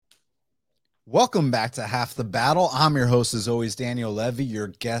Welcome back to Half the Battle. I'm your host, as always, Daniel Levy, your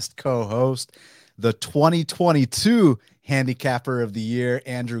guest co-host, the 2022 Handicapper of the Year,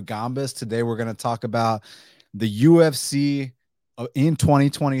 Andrew Gombis. Today, we're going to talk about the UFC in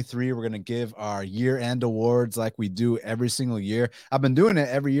 2023. We're going to give our year-end awards like we do every single year. I've been doing it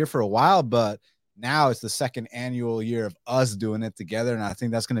every year for a while, but now it's the second annual year of us doing it together, and I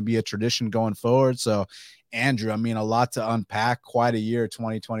think that's going to be a tradition going forward. So, Andrew, a lot to unpack. Quite a year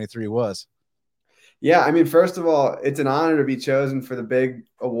 2023 was. Yeah, I mean, first of all, it's an honor to be chosen for the big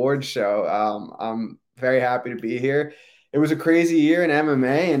awards show. I'm very happy to be here. It was a crazy year in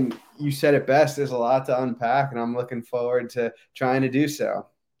MMA, and you said it best. There's a lot to unpack, and I'm looking forward to trying to do so.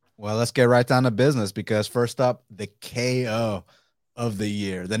 Well, let's get right down to business because first up, the KO of the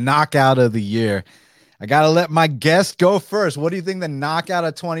year, the knockout of the year. I got to let my guest go first. What do you think the knockout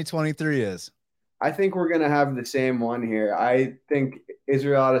of 2023 is? I think we're going to have the same one here. I think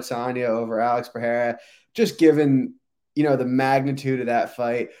Israel Adesanya over Alex Pereira, just given, the magnitude of that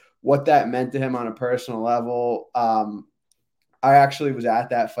fight, what that meant to him on a personal level. I actually was at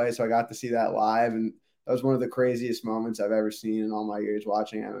that fight, so I got to see that live, and that was one of the craziest moments I've ever seen in all my years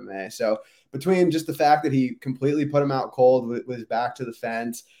watching MMA. So between just the fact that he completely put him out cold with his back to the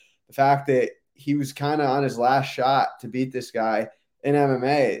fence, the fact that he was kind of on his last shot to beat this guy in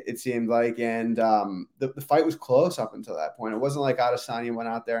MMA, it seemed like, and the fight was close up until that point. It wasn't like Adesanya went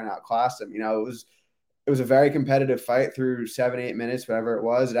out there and outclassed him. It was a very competitive fight through 7-8 minutes, whatever it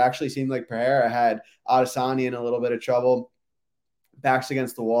was. It actually seemed like Pereira had Adesanya in a little bit of trouble. Backs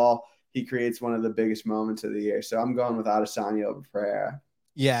against the wall. He creates one of the biggest moments of the year. So I'm going with Adesanya over Pereira.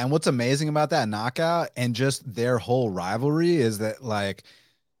 Yeah, and what's amazing about that knockout and just their whole rivalry is that, like,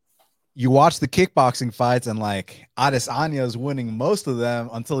 you watch the kickboxing fights and, like, Adesanya is winning most of them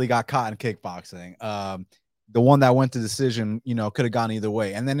until he got caught in kickboxing. The one that went to decision, could have gone either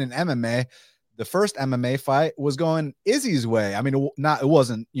way. And then in MMA, the first MMA fight was going Izzy's way. It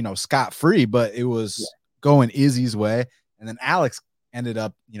wasn't, scot-free, but it was going Izzy's way. And then Alex ended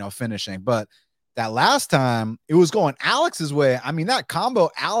up, finishing. But that last time it was going Alex's way. That combo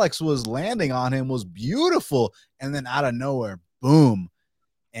Alex was landing on him was beautiful. And then out of nowhere, boom.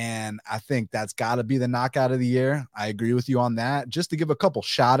 And I think that's got to be the knockout of the year. I agree with you on that. Just to give a couple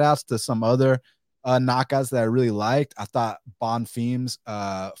shout outs to some other knockouts that I really liked. I thought Bonfim's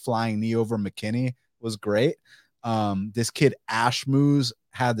flying knee over McKinney was great. This kid Ashmoos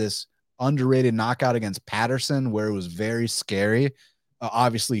had this underrated knockout against Patterson where it was very scary.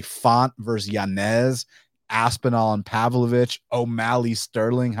 Obviously, Font versus Yanez, Aspinall and Pavlovich, O'Malley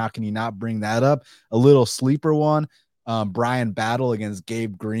Sterling. How can you not bring that up? A little sleeper one. Brian Battle against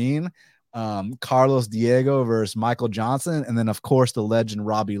Gabe Green, Carlos Diego versus Michael Johnson, and then of course the legend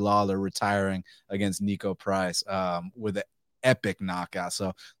Robbie Lawler retiring against Nico Price with an epic knockout.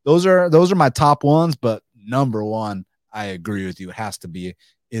 So those are my top ones, but number one, I agree with you, it has to be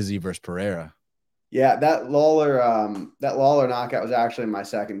Izzy versus Pereira. Yeah, that Lawler knockout was actually my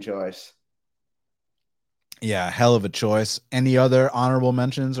second choice. Yeah, hell of a choice. Any other honorable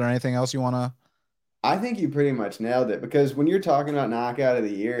mentions or anything else you want to? I think you pretty much nailed it because when you're talking about knockout of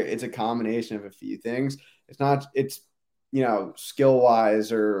the year, it's a combination of a few things. It's skill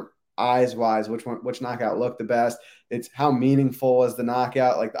wise or eyes wise, which knockout looked the best. It's how meaningful was the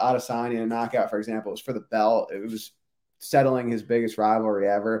knockout. Like the Adesanya knockout, for example, was for the belt. It was settling his biggest rivalry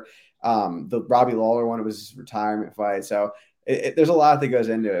ever. The Robbie Lawler one, it was his retirement fight. So there's a lot that goes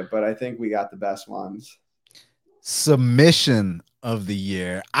into it, but I think we got the best ones. Submission of the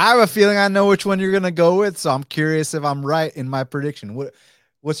year. I have a feeling I know which one you're gonna go with, so I'm curious if I'm right in my prediction.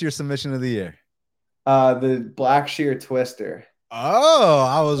 What's your submission of the year? The Blackshear Twister. Oh,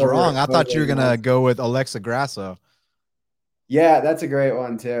 I was wrong. I thought you were gonna One. go with Alexa Grasso. Yeah, that's a great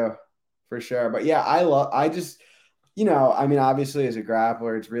one too, for sure. But yeah, I just, obviously as a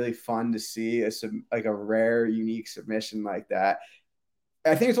grappler, it's really fun to see like a rare, unique submission like that.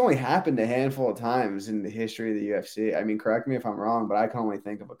 I think it's only happened a handful of times in the history of the UFC. Correct me if I'm wrong, but I can only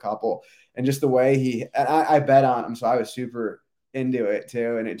think of a couple. And just the way I bet on him, so I was super into it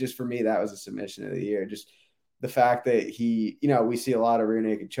too. And it just, for me, that was a submission of the year. Just the fact that we see a lot of rear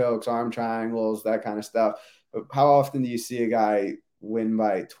naked chokes, arm triangles, that kind of stuff. But how often do you see a guy win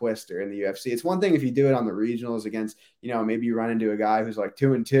by twister in the UFC? It's one thing if you do it on the regionals against, maybe you run into a guy who's like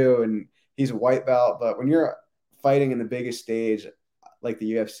 2-2 and he's a white belt. But when you're fighting in the biggest stage, like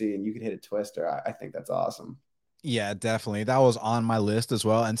the UFC, and you could hit a twister, I think that's awesome. Yeah, definitely. That was on my list as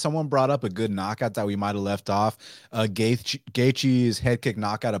well. And someone brought up a good knockout that we might have left off. Gaethje's head kick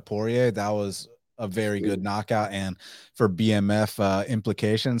knockout of Poirier. That was a very good knockout and for BMF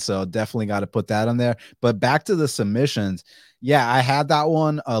implications. So definitely got to put that on there. But back to the submissions. Yeah, I had that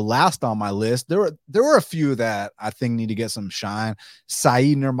one last on my list. There were a few that I think need to get some shine.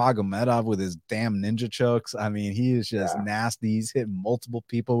 Saeed Nurmagomedov with his damn ninja chokes. I mean, he is just nasty. He's hit multiple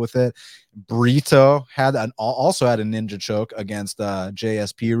people with it. Brito also had a ninja choke against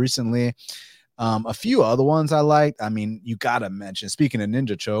JSP recently. A few other ones I liked. I mean, you got to mention, speaking of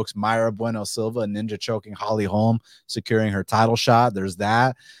ninja chokes, Mayra Bueno Silva ninja choking Holly Holm, securing her title shot. There's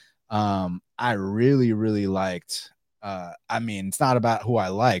that. I really, really liked. I mean, it's not about who I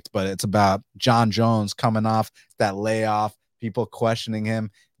liked, but it's about John Jones coming off that layoff, people questioning him,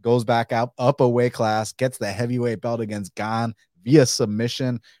 goes back up a weight class, gets the heavyweight belt against Gane via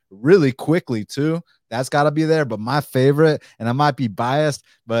submission really quickly too. That's got to be there. But my favorite, and I might be biased,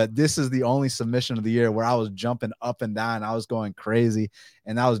 but this is the only submission of the year where I was jumping up and down. I was going crazy.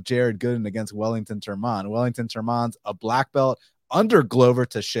 And that was Jared Gooden against Wellington Turman. Wellington Turman's a black belt under Glover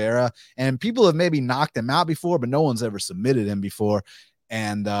Teixeira. And people have maybe knocked him out before, but no one's ever submitted him before.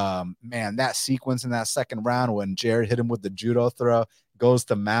 And man, that sequence in that second round when Jared hit him with the judo throw, goes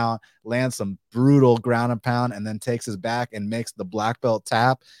to mount, lands some brutal ground and pound, and then takes his back and makes the black belt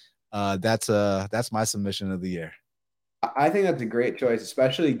tap. That's my submission of the year. I think that's a great choice,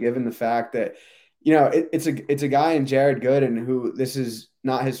 especially given the fact that, it's a guy in Jared Gooden who this is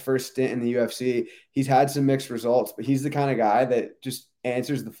not his first stint in the UFC. He's had some mixed results, but he's the kind of guy that just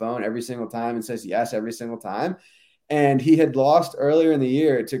answers the phone every single time and says yes every single time. And he had lost earlier in the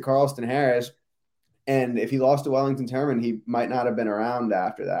year to Carlston Harris. And if he lost to Wellington Turman, he might not have been around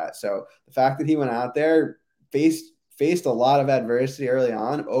after that. So the fact that he went out there, faced a lot of adversity early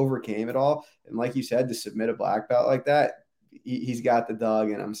on, overcame it all. And like you said, to submit a black belt like that, he's got the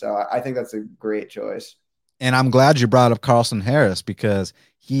dog in him. So I think that's a great choice. And I'm glad you brought up Carlston Harris because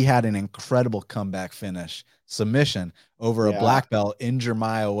he had an incredible comeback finish submission over a black belt in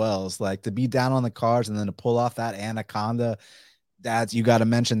Jeremiah Wells. Like to be down on the cards and then to pull off that anaconda, that's, you got to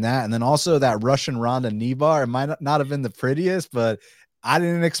mention that. And then also that Russian Ronda knee bar. It might not have been the prettiest, but I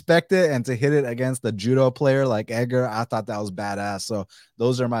didn't expect it. And to hit it against the judo player like Edgar, I thought that was badass. So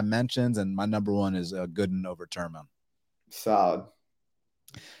those are my mentions. And my number one is Gooden over Turman. Solid.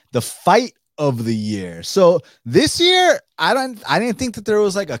 The fight of the year. So this year, I didn't think that there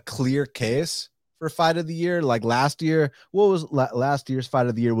was like a clear case for fight of the year. Like last year, what was last year's fight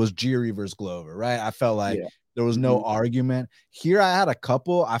of the year was Jiri versus Glover, right? I felt like there was no argument. Here I had a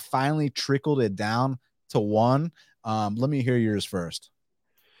couple. I finally trickled it down to one. Let me hear yours first.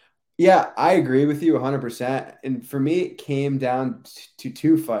 Yeah, I agree with you 100%. And for me, it came down to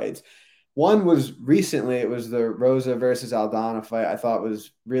two fights. One was recently, it was the Rosa versus Aldana fight. I thought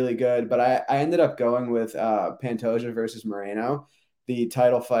was really good, but I ended up going with Pantoja versus Moreno, the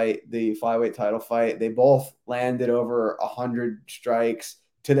title fight, the flyweight title fight. They both landed over 100 strikes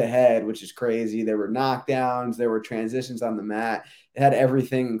to the head, which is crazy. There were knockdowns, there were transitions on the mat. It had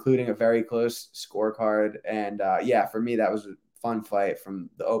everything, including a very close scorecard. And for me, that was a fun fight from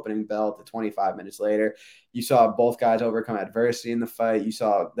the opening bell to 25 minutes later. You saw both guys overcome adversity in the fight. You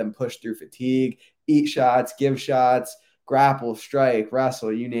saw them push through fatigue, eat shots, give shots, grapple, strike,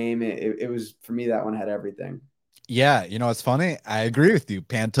 wrestle, you name it. It was, for me, that one had everything. Yeah, it's funny. I agree with you.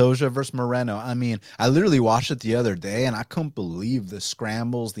 Pantoja versus Moreno. I mean, I literally watched it the other day and I couldn't believe the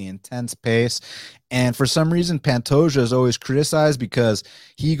scrambles, the intense pace. And for some reason, Pantoja is always criticized because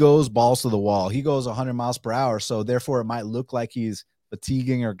he goes balls to the wall. He goes 100 miles per hour. So therefore, it might look like he's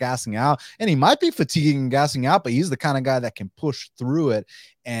fatiguing or gassing out. And he might be fatiguing and gassing out, but he's the kind of guy that can push through it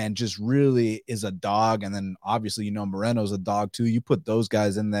and just really is a dog. And then obviously, Moreno's a dog too. You put those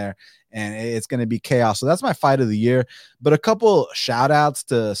guys in there and it's going to be chaos. So that's my fight of the year. But a couple shout outs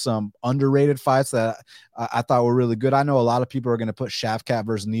to some underrated fights that I thought were really good. I know a lot of people are going to put Shavkat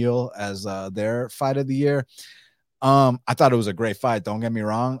versus Neal as their fight of the year. I thought it was a great fight. Don't get me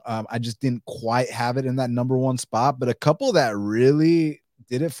wrong. I just didn't quite have it in that number one spot, but a couple that really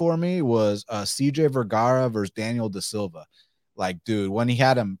did it for me was CJ Vergara versus Daniel Da Silva. Like, dude, when he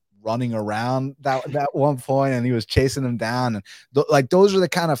had him running around that one point and he was chasing him down, and like those are the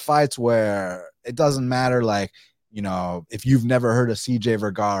kind of fights where it doesn't matter. Like, if you've never heard of CJ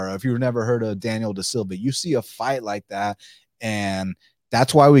Vergara, if you've never heard of Daniel Da Silva, you see a fight like that, and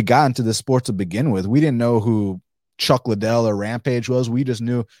that's why we got into the sport to begin with. We didn't know who Chuck Liddell or Rampage was. We just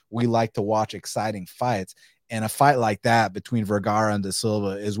knew we like to watch exciting fights. And a fight like that between Vergara and Da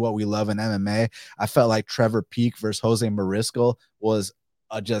Silva is what we love in MMA. I felt like Trevor Peek versus Jose Mariscal was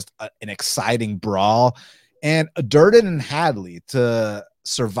just an exciting brawl. And Durden and Hadley to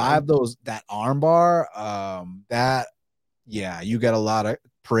survive that armbar, you get a lot of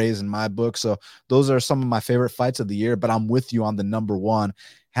praise in my book. So those are some of my favorite fights of the year, but I'm with you on the number one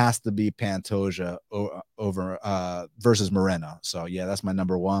has to be Pantoja over versus Moreno. So yeah, that's my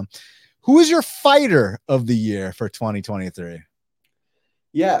number one. Who is your fighter of the year for 2023?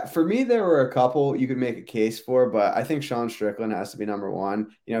 Yeah, for me, there were a couple you could make a case for, but I think Sean Strickland has to be number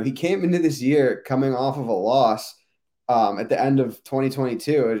one. He came into this year coming off of a loss at the end of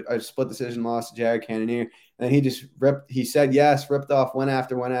 2022, a split decision loss to Jared Cannonier. And then he said yes, ripped off win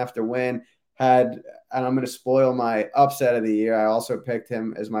after win after win. And I'm going to spoil my upset of the year. I also picked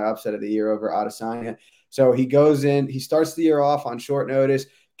him as my upset of the year over Adesanya. So he goes in, he starts the year off on short notice,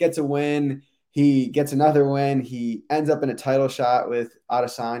 gets a win. He gets another win. He ends up in a title shot with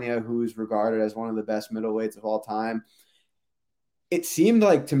Adesanya, who's regarded as one of the best middleweights of all time. It seemed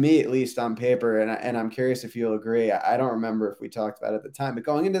like, to me, at least on paper, and I'm curious if you'll agree, I don't remember if we talked about it at the time, but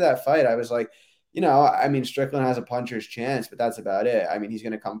going into that fight, I was like, Strickland has a puncher's chance, but that's about it. I mean, he's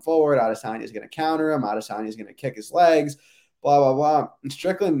going to come forward. Adesanya is going to counter him. Adesanya is going to kick his legs, blah, blah, blah. And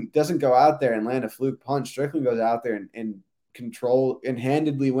Strickland doesn't go out there and land a fluke punch. Strickland goes out there and control and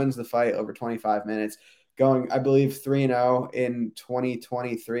handedly wins the fight over 25 minutes, going, I believe, 3-0 in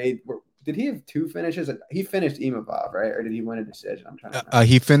 2023. Did he have two finishes? He finished Imavov, right? Or did he win a decision? I'm trying to remember.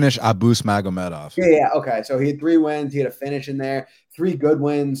 He finished Abus Magomedov. Yeah. Okay. So he had 3 wins. He had a finish in there. 3 good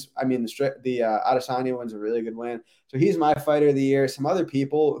wins. I mean, the Adesanya one's a really good win. So he's my fighter of the year. Some other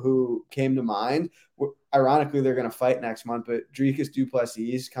people who came to mind, ironically, they're going to fight next month, but Dricus du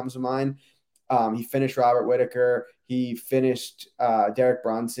Plessis comes to mind. He finished Robert Whittaker. He finished Derek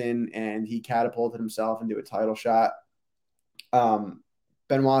Brunson, and he catapulted himself into a title shot.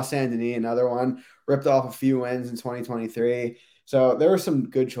 Benoit Saint-Denis, another one, ripped off a few wins in 2023. So there were some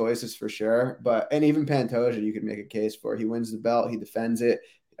good choices for sure. And even Pantoja, you could make a case for. He wins the belt. He defends it.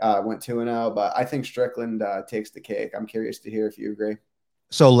 Went 2-0. But I think Strickland takes the cake. I'm curious to hear if you agree.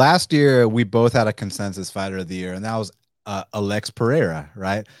 So last year, we both had a consensus fighter of the year, and that was Alex Pereira,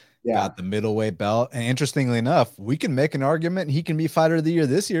 right? Yeah. Got the middleweight belt. And interestingly enough, we can make an argument he can be fighter of the year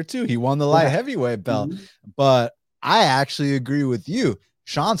this year too. He won the light heavyweight belt. Mm-hmm. But I actually agree with you.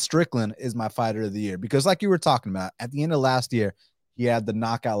 Sean Strickland is my fighter of the year because, like you were talking about, at the end of last year, he had the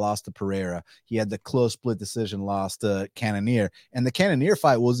knockout loss to Pereira. He had the close split decision loss to Cannonier. And the Cannonier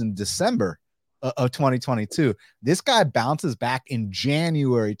fight was in December of 2022. This guy bounces back in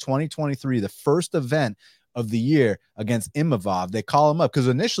January 2023, the first event of the year against Imavov. They call him up because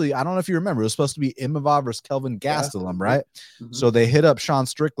initially, I don't know if you remember, it was supposed to be Imavov versus Kelvin Gastelum, right? Mm-hmm. So they hit up Sean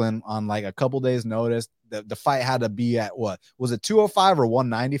Strickland on like a couple days notice. The fight had to be at what was it, 205 or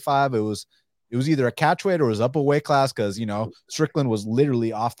 195? It was either a catchweight or it was up a weight class because Strickland was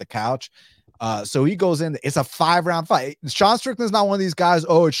literally off the couch. So he goes in. It's a 5-round fight. Sean Strickland's not one of these guys.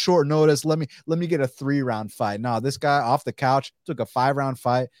 Oh, it's short notice. Let me get a 3-round fight. No, this guy off the couch took a 5-round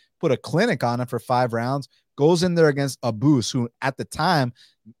fight, put a clinic on him for 5 rounds. Goes in there against Abus, who at the time,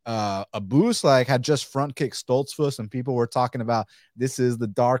 Abus had just front kicked Stoltzfus, and people were talking about this is the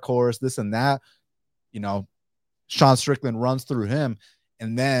dark horse, this and that. Sean Strickland runs through him,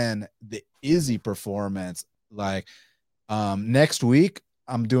 and then the Izzy performance. Next week,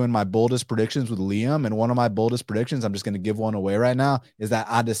 I'm doing my boldest predictions with Liam, and one of my boldest predictions, I'm just going to give one away right now, is that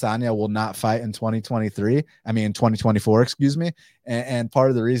Adesanya will not fight in 2024, excuse me. And part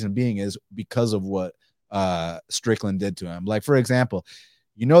of the reason being is because of what Strickland did to him. Like, for example,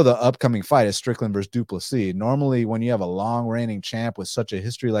 the upcoming fight is Strickland versus du Plessis. Normally, when you have a long reigning champ with such a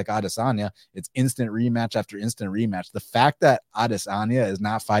history like Adesanya, it's instant rematch after instant rematch. The fact that Adesanya is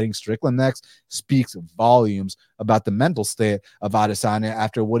not fighting Strickland next speaks volumes about the mental state of Adesanya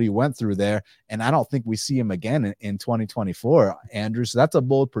after what he went through there. And I don't think we see him again in 2024, Andrew. So that's a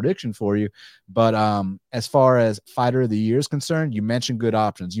bold prediction for you. But as far as fighter of the year is concerned, you mentioned good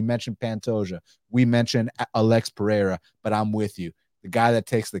options. You mentioned Pantoja. We mentioned Alex Pereira, but I'm with you. The guy that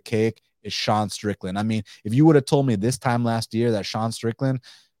takes the cake is Sean Strickland. I mean, if you would have told me this time last year that Sean Strickland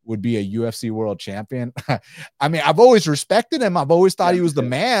would be a UFC world champion, I mean, I've always respected him. I've always thought he was the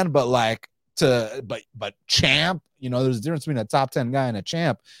man, but but champ, there's a difference between a top 10 guy and a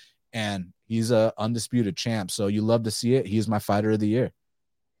champ, and he's a undisputed champ. So you love to see it. He's my fighter of the year.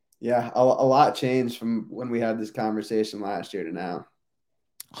 Yeah. A lot changed from when we had this conversation last year to now.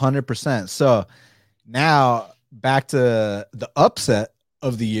 100%. So now, back to the upset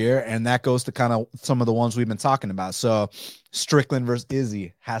of the year, and that goes to kind of some of the ones we've been talking about. So Strickland versus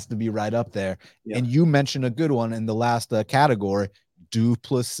Izzy has to be right up there. Yep. And you mentioned a good one in the last category, du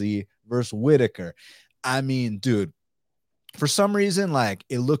Plessis versus Whittaker. I mean, dude, for some reason,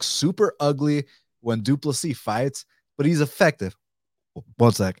 it looks super ugly when du Plessis fights, but he's effective.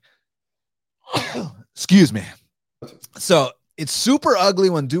 One sec. Excuse me. So It's super ugly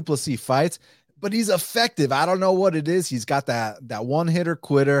when Duplessis fights, but he's effective. I don't know what it is. He's got that one hitter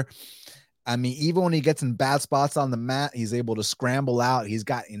quitter. I mean, even when he gets in bad spots on the mat, he's able to scramble out. He's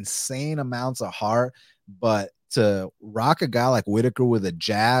got insane amounts of heart. But to rock a guy like Whitaker with a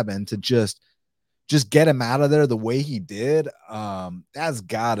jab and to just get him out of there the way he did, that's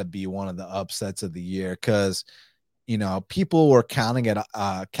got to be one of the upsets of the year. Because people were counting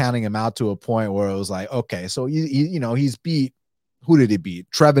him out to a point where it was like, okay, so he's beat. Who did he beat?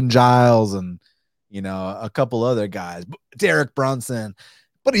 Trevin Giles and a couple other guys, Derek Brunson.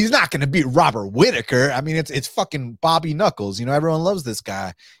 But he's not going to beat Robert Whitaker. I mean, it's fucking Bobby Knuckles. Everyone loves this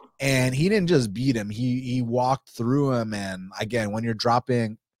guy. And he didn't just beat him. He walked through him. And again, when you're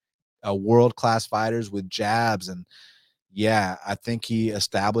dropping world-class fighters with jabs, and yeah, I think he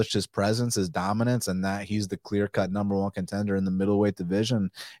established his presence, his dominance, and that he's the clear-cut number one contender in the middleweight division.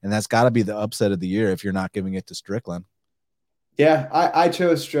 And that's got to be the upset of the year if you're not giving it to Strickland. Yeah, I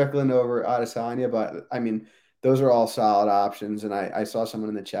chose Strickland over Adesanya, but I mean, those are all solid options. And I saw someone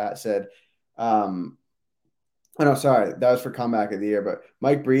in the chat said, oh no, sorry, that was for comeback of the year. But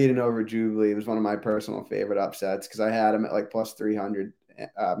Mike Breeden over Jubilee was one of my personal favorite upsets because I had him at like plus 300,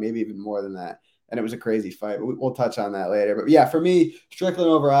 maybe even more than that. And it was a crazy fight. We'll touch on that later. But yeah, for me, Strickland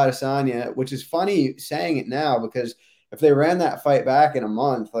over Adesanya, which is funny saying it now because if they ran that fight back in a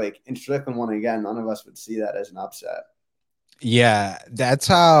month, like and Strickland won again, none of us would see that as an upset. Yeah, that's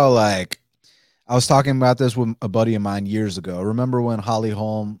how I was talking about this with a buddy of mine years ago. Remember when when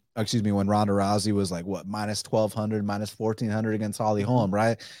Ronda Rousey was like what minus 1,200, minus 1,400 against Holly Holm,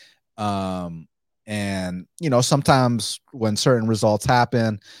 right? And sometimes when certain results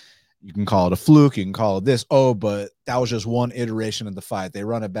happen, you can call it a fluke, you can call it this. Oh, but that was just one iteration of the fight. They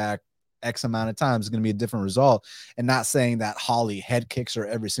run it back X amount of times, it's going to be a different result. And not saying that Holly head kicks her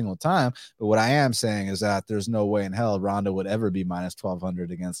every single time, but what I am saying is that there's no way in hell Ronda would ever be minus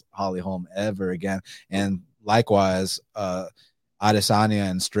 1,200 against Holly Holm ever again. And likewise, Adesanya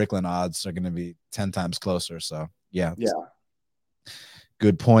and Strickland odds are going to be 10 times closer. So yeah.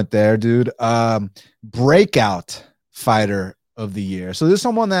 Good point there, dude. Breakout fighter of the year. So there's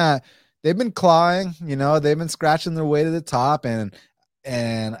someone that they've been clawing, they've been scratching their way to the top,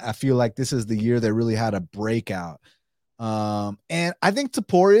 and I feel like this is the year they really had a breakout. And I think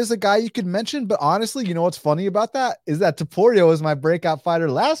Topuria is a guy you could mention, but honestly, what's funny about that is that Topuria was my breakout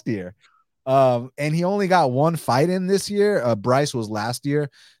fighter last year. And he only got one fight in this year. Bryce was last year,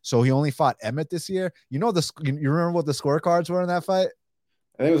 so he only fought Emmett this year. You remember what the scorecards were in that fight?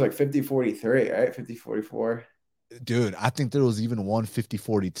 I think it was like 50-43, right? 50-44. Dude, I think there was even one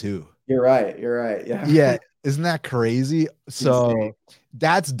 50-42. You're right. Yeah. Yeah. Isn't that crazy? So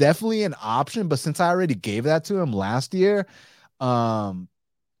that's definitely an option. But since I already gave that to him last year, I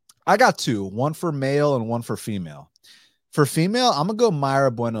got two, one for male and one for female. For female, I'm going to go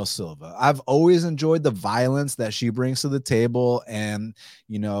Mayra Bueno Silva. I've always enjoyed the violence that she brings to the table. And,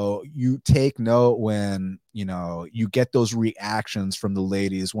 you take note when, you get those reactions from the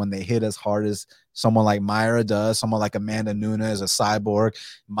ladies when they hit as hard as someone like Mayra does, someone like Amanda Nunes, a cyborg.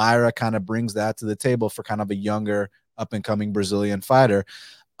 Mayra kind of brings that to the table for kind of a younger, up-and-coming Brazilian fighter.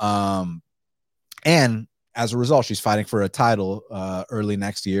 And as a result, she's fighting for a title early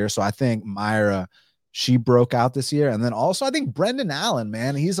next year. So I think Mayra, she broke out this year. And then also I think Brendan Allen,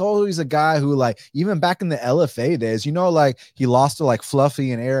 man, he's always a guy who even back in the LFA days, he lost to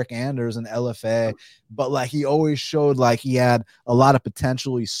Fluffy and Eric Anders in LFA, but he always showed he had a lot of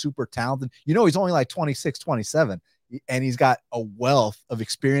potential. He's super talented. He's only 26, 27 and he's got a wealth of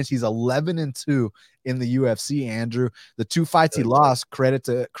experience. He's 11-2 in the UFC, Andrew. The two fights he lost, credit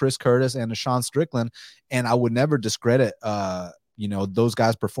to Chris Curtis and to Sean Strickland. And I would never discredit, those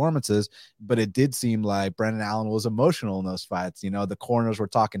guys' performances, but it did seem like Brendan Allen was emotional in those fights. The corners were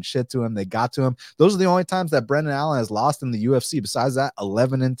talking shit to him. They got to him. Those are the only times that Brendan Allen has lost in the UFC. Besides that,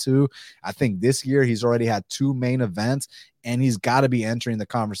 11-2. I think this year he's already had two main events, and he's got to be entering the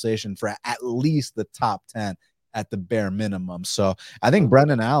conversation for at least the top 10 at the bare minimum. So I think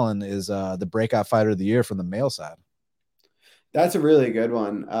Brendan Allen is the breakout fighter of the year from the male side. That's a really good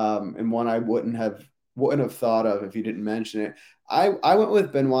one, and one I wouldn't have thought of if you didn't mention it. I went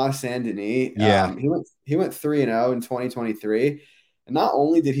with Benoit Saint-Denis. Yeah. He went 3-0 in 2023. And not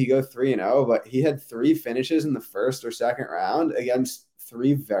only did he go 3-0, but he had three finishes in the first or second round against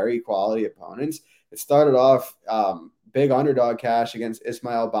three very quality opponents. It started off big underdog cash against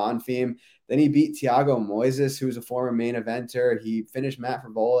Ismael Bonfim. Then he beat Thiago Moises, who's a former main eventer. He finished Matt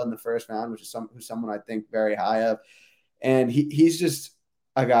Frevola in the first round, which is who's someone I think very high of. And he's just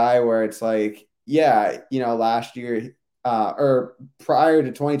a guy where it's last year or prior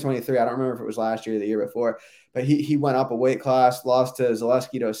to 2023. I don't remember if it was last year or the year before, but he went up a weight class, lost to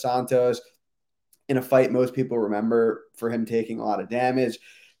Zaleski dos Santos in a fight most people remember for him taking a lot of damage.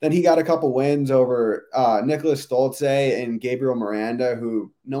 Then he got a couple wins over Nicholas Stolze and Gabriel Miranda,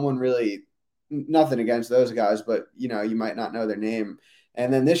 who no one really, nothing against those guys, but you might not know their name.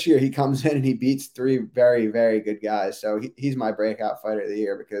 And then this year he comes in and he beats three very, very good guys. So he's my breakout fighter of the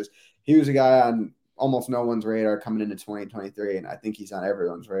year because he was a guy on almost no one's radar coming into 2023. And I think he's on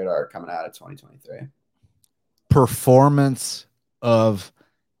everyone's radar coming out of 2023. Performance of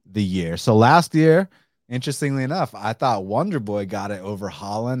the year. So last year, interestingly enough, I thought Wonder Boy got it over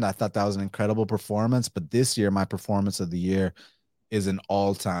Holland. I thought that was an incredible performance. But this year, my performance of the year is an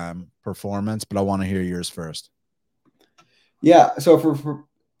all-time performance. But I want to hear yours first. Yeah. So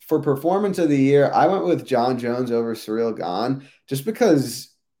for performance of the year, I went with Jon Jones over Ciryl Gane just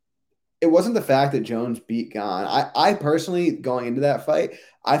because it wasn't the fact that Jones beat Gane. I personally, going into that fight,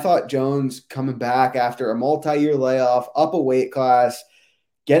 I thought Jones coming back after a multi-year layoff, up a weight class,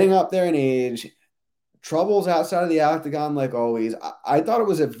 getting up there in age, troubles outside of the octagon like always. I thought it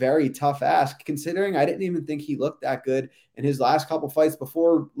was a very tough ask considering I didn't even think he looked that good in his last couple fights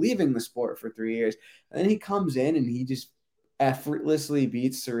before leaving the sport for 3 years. And then he comes in and he just effortlessly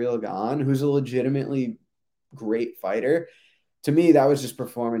beats Ciryl Gane, who's a legitimately great fighter. To me, that was just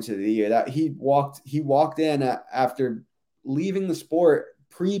performance of the year. That he walked in after leaving the sport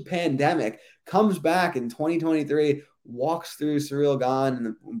pre-pandemic, comes back in 2023, walks through Ciryl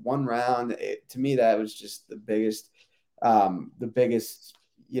Gane in one round. To me, that was just the biggest, I'm the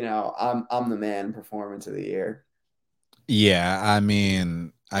man performance of the year. Yeah, I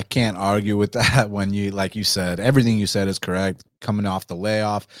mean, I can't argue with that when you, like you said, everything you said is correct. Coming off the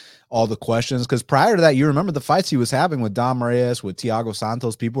layoff, all the questions, because prior to that, you remember the fights he was having with Dom Reyes, with Thiago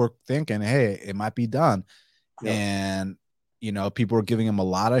Santos. People were thinking, hey, it might be done. Yep. And people were giving him a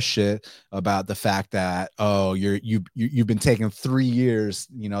lot of shit about the fact that, oh, you've been taking 3 years,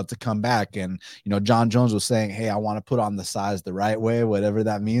 to come back. And, Jon Jones was saying, hey, I want to put on the size the right way, whatever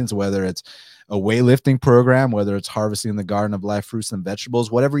that means, whether it's a weightlifting program, whether it's harvesting the garden of life, fruits and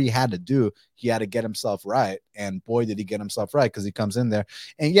vegetables, whatever he had to do, he had to get himself right. And boy, did he get himself right, because he comes in there.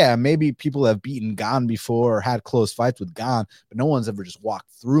 And yeah, maybe people have beaten Gane before or had close fights with Gane, but no one's ever just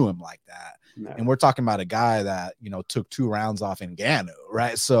walked through him like that. No. And we're talking about a guy that, took 2 rounds off in Ngannou,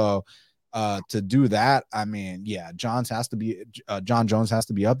 right? So to do that, I mean, yeah, Jon Jones has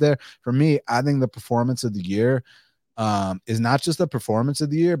to be up there. For me, I think the performance of the year is not just the performance of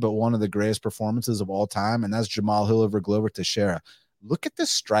the year, but one of the greatest performances of all time, and that's Jamal Hill over Glover Teixeira. Look at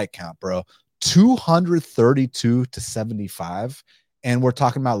this strike count, bro. 232 to 75. And we're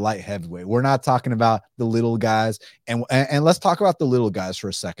talking about light heavyweight. We're not talking about the little guys. And let's talk about the little guys for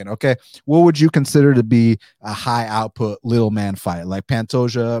a second, okay? What would you consider to be a high output little man fight? Like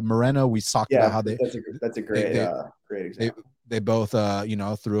Pantoja, Moreno, we talked about how that's a great example. They both,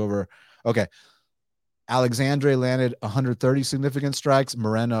 threw over. Okay. Alexandre landed 130 significant strikes.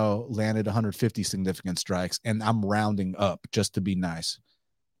 Moreno landed 150 significant strikes. And I'm rounding up just to be nice.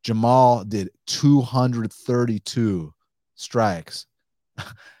 Jamal did 232 strikes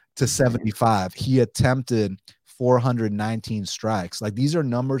to 75. He attempted 419 strikes. Like, these are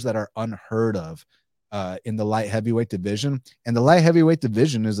numbers that are unheard of in the light heavyweight division. And the light heavyweight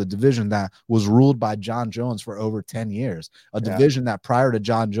division is a division that was ruled by Jon Jones for over 10 years. A division that prior to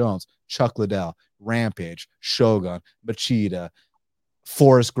Jon Jones, Chuck Liddell, Rampage, Shogun, Machida,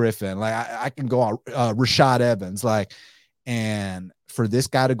 Forrest Griffin, like I can go on, Rashad Evans, like, and for this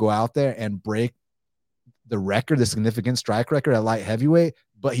guy to go out there and break the record, the significant strike record at light heavyweight,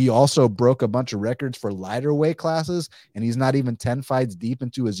 but he also broke a bunch of records for lighter weight classes, and he's not even 10 fights deep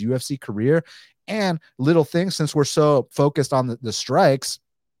into his UFC career. And little things, since we're so focused on the strikes,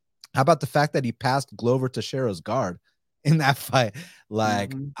 how about the fact that he passed Glover Teixeira's guard in that fight?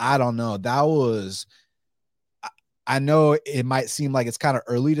 Like, I don't know. That was, I know it might seem like it's kind of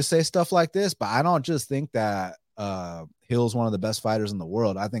early to say stuff like this, but I don't just think that Hill's one of the best fighters in the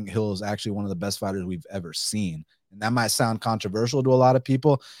world. I think Hill is actually one of the best fighters we've ever seen. And that might sound controversial to a lot of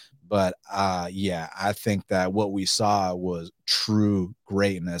people, but yeah, I think that what we saw was true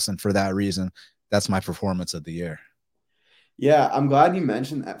greatness. And for that reason, that's my performance of the year. Yeah, I'm glad you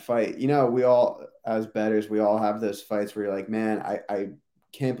mentioned that fight. We all, as bettors, we all have those fights where you're like, man, I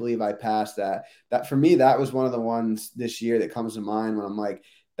can't believe I passed that. That for me, that was one of the ones this year that comes to mind when I'm like,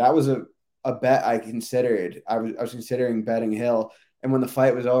 that was a bet I considered. I was considering betting Hill. And when the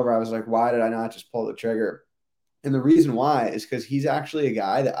fight was over, I was like, why did I not just pull the trigger? And the reason why is because he's actually a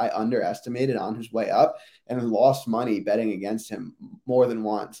guy that I underestimated on his way up and lost money betting against him more than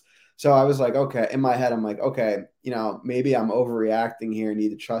once. So I was like, okay, in my head, I'm like, okay, maybe I'm overreacting here. Need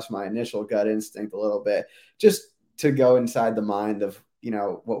to trust my initial gut instinct a little bit, just to go inside the mind of,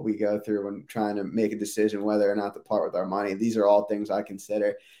 what we go through when trying to make a decision whether or not to part with our money. These are all things I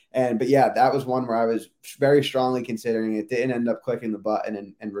consider. But yeah, that was one where I was very strongly considering it. Didn't end up clicking the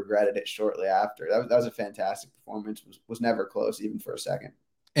button and regretted it shortly after. That was a fantastic performance. Was never close, even for a second.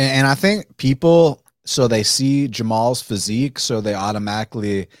 And I think people, so they see Jamal's physique, so they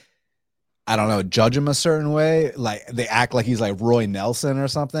automatically, I don't know, judge him a certain way. Like they act like he's like Roy Nelson or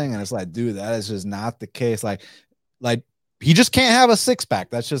something. And it's like, dude, that is just not the case. Like he just can't have a six pack.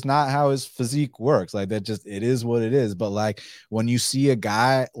 That's just not how his physique works. Like that just, it is what it is. But like when you see a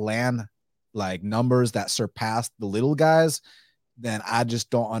guy land like numbers that surpass the little guys, then I just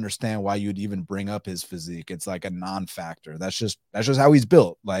don't understand why you'd even bring up his physique. It's like a non-factor. That's just how he's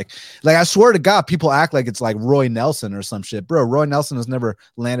built. Like I swear to God, people act like it's like Roy Nelson or some shit. Bro, Roy Nelson has never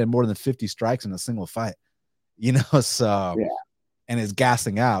landed more than 50 strikes in a single fight. So Yeah. and is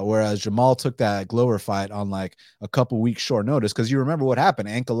gassing out. Whereas Jamal took that Glover fight on like a couple weeks short notice. Cause you remember what happened.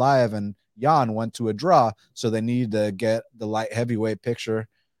 Ankalaev and Jan went to a draw. So they needed to get the light heavyweight picture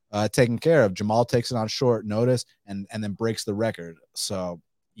taken care of. Jamal takes it on short notice and then breaks the record. So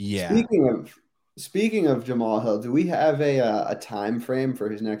yeah, Speaking of Jamal Hill, do we have a time frame for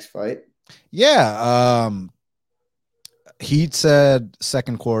his next fight? yeah. He said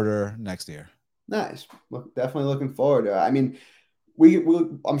second quarter next year. Nice. Definitely looking forward to it. I mean,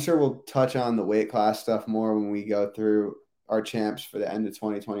 I'm sure we'll touch on the weight class stuff more when we go through our champs for the end of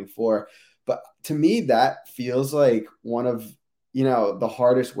 2024. But to me, that feels like one of, the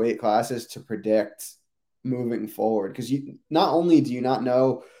hardest weight classes to predict moving forward. Because you not only do you not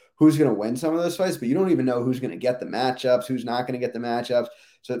know who's going to win some of those fights, but you don't even know who's going to get the matchups, who's not going to get the matchups.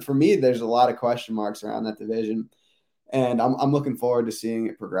 So for me, there's a lot of question marks around that division. And I'm looking forward to seeing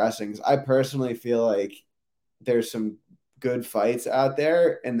it progressing. I personally feel like there's some good fights out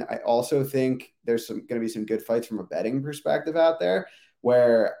there, and I also think there's going to be some good fights from a betting perspective out there,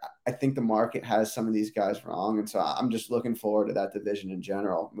 where I think the market has some of these guys wrong, and so I'm just looking forward to that division in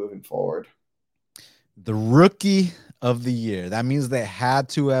general moving forward. The rookie of the year. That means they had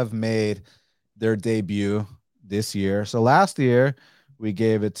to have made their debut this year. So last year we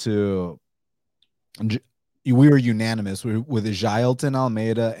gave it to we were unanimous with Jailton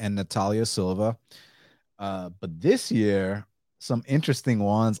Almeida and Natalia Silva. But this year, some interesting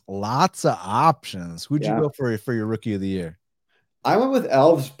ones, lots of options. Who'd you Yeah, go for your rookie of the year? I went with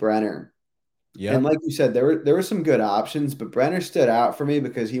Elves Brenner. And Yep. like you said, there were some good options, but Brenner stood out for me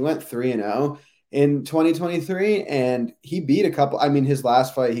because he went 3-0 in 2023 and he beat a couple. I mean, his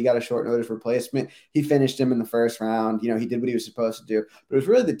last fight, he got a short notice replacement. He finished him in the first round. He did what he was supposed to do. But it was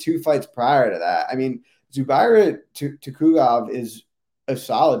really the two fights prior to that. I mean, Zubaira Tukhugov is a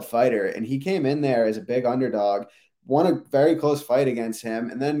solid fighter, and he came in there as a big underdog, won a very close fight against him,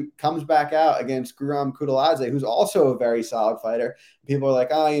 and then comes back out against Guram Kudalaze, who's also a very solid fighter. People are like,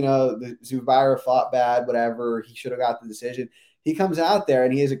 oh, the Zubaira fought bad, whatever. He should have got the decision. He comes out there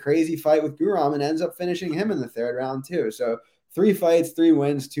and he has a crazy fight with Guram and ends up finishing him in the third round too. So 3 fights, 3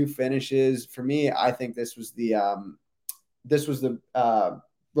 wins, 2 finishes. For me, I think this was the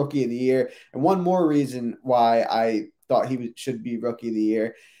rookie of the year. And one more reason why I thought should be rookie of the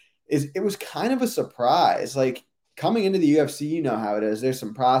year is it was kind of a surprise. Like coming into the UFC, you know how it is. There's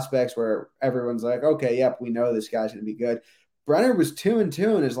some prospects where everyone's like, okay, yep, we know this guy's going to be good. Brenner was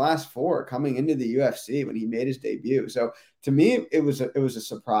 2-2 in his last 4 coming into the UFC when he made his debut. So to me, it was a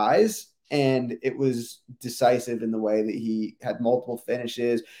surprise, and it was decisive in the way that he had multiple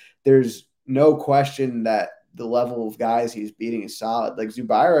finishes. There's no question that the level of guys he's beating is solid. Like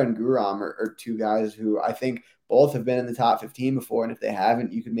Zubaira and Guram are 2 guys who I think both have been in the top 15 before, and if they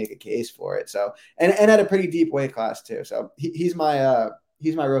haven't, you could make a case for it. So and at a pretty deep weight class too. So he's my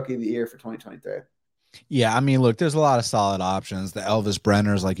rookie of the year for 2023. Yeah, I mean, look, there's a lot of solid options. The Elvis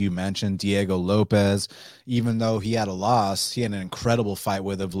Brenners, like you mentioned, Diego Lopez, even though he had a loss, he had an incredible fight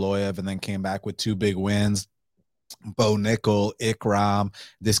with Evloev and then came back with 2 big wins. Bo Nickel, Ikram,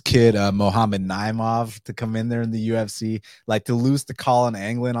 this kid, Mohammed Naimov, to come in there in the UFC, like to lose to Colin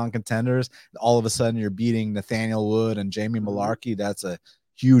Anglin on Contenders. All of a sudden, you're beating Nathaniel Wood and Jamie Malarkey. That's a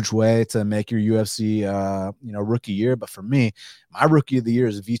huge way to make your UFC, rookie year. But for me, my rookie of the year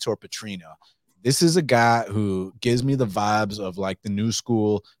is Vitor Petrino. This is a guy who gives me the vibes of like the new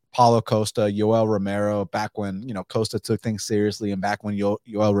school Paulo Costa, Yoel Romero, back when, Costa took things seriously and back when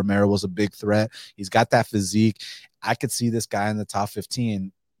Yoel Romero was a big threat. He's got that physique. I could see this guy in the top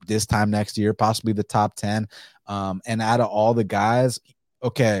 15 this time next year, possibly the top 10. And out of all the guys,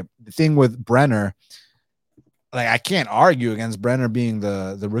 okay, the thing with Brenner, like I can't argue against Brenner being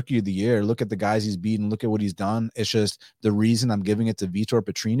the rookie of the year. Look at the guys he's beaten. Look at what he's done. It's just the reason I'm giving it to Vitor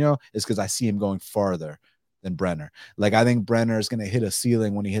Petrino is because I see him going farther than Brenner. Like I think Brenner is going to hit a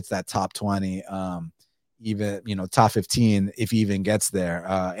ceiling when he hits that top 20, even top 15 if he even gets there.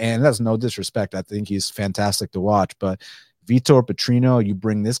 And that's no disrespect. I think he's fantastic to watch. But Vitor Petrino, you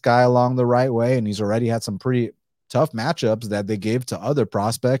bring this guy along the right way, and he's already had some pretty tough matchups that they gave to other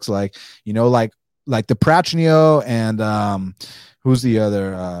prospects, like like the Prachnio and who's the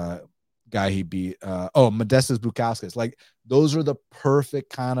other guy he beat? Modestas Bukauskas. Like those are the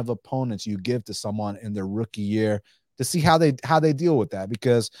perfect kind of opponents you give to someone in their rookie year to see how they deal with that.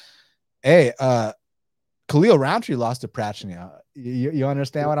 Because hey, Khalil Roundtree lost to Prachnio. You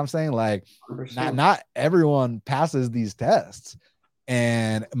understand what I'm saying? Like 100%. not everyone passes these tests.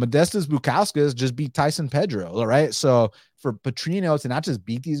 And Modestas Bukauskas just beat Tyson Pedro, all right? So for Petrino to not just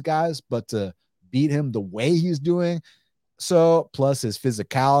beat these guys, but to beat him the way he's doing, so plus his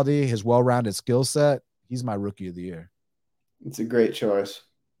physicality, his well-rounded skill set, he's my rookie of the year. It's a great choice.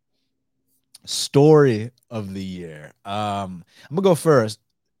 Story of the year. I'm gonna go first.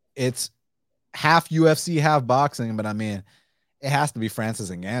 It's half UFC, half boxing, but I mean, it has to be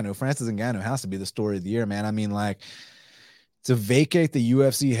Francis Ngannou. Francis Ngannou has to be the story of the year, man. I mean, like to vacate the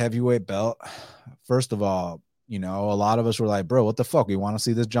UFC heavyweight belt, first of all, a lot of us were like, bro, what the fuck? We want to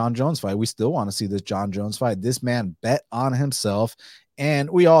see this John Jones fight. We still want to see this John Jones fight. This man bet on himself. And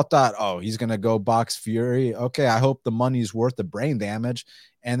we all thought, oh, he's going to go box Fury. Okay, I hope the money's worth the brain damage.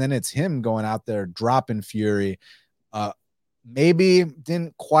 And then it's him going out there dropping Fury. Maybe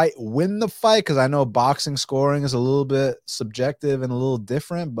didn't quite win the fight because I know boxing scoring is a little bit subjective and a little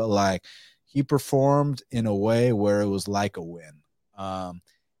different, but like he performed in a way where it was like a win.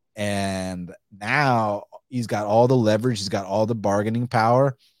 And now he's got all the leverage. He's got all the bargaining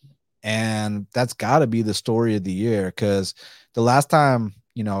power. And that's got to be the story of the year because the last time,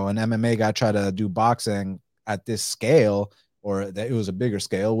 an MMA guy tried to do boxing at this scale or that it was a bigger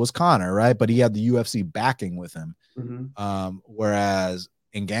scale was Conor, right? But he had the UFC backing with him. Mm-hmm. Whereas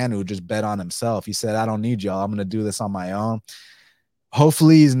Ngannou just bet on himself. He said, I don't need y'all. I'm going to do this on my own.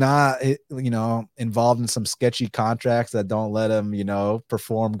 Hopefully he's not, involved in some sketchy contracts that don't let him,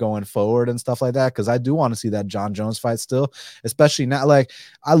 perform going forward and stuff like that. Cause I do want to see that John Jones fight still, especially now. Like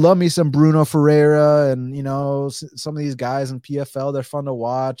I love me some Bruno Ferreira and, some of these guys in PFL, they're fun to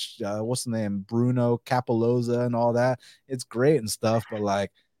watch. What's the name? Bruno Capoloza and all that. It's great and stuff, but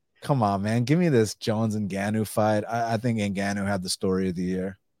like, come on, man, give me this Jones and Ngannou fight. I think Ngannou had the story of the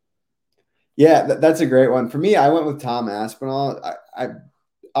year. Yeah, that's a great one. For me, I went with Tom Aspinall. I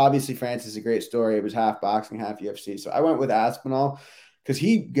obviously Francis is a great story. It was half boxing, half UFC. So I went with Aspinall because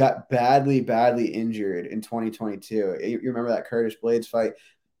he got badly injured in 2022. You remember that Curtis Blades fight?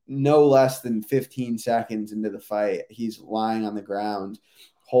 No less than 15 seconds into the fight, he's lying on the ground,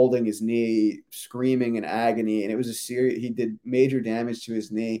 holding his knee, screaming in agony. And it was he did major damage to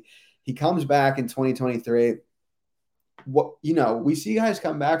his knee. He comes back in 2023. We see guys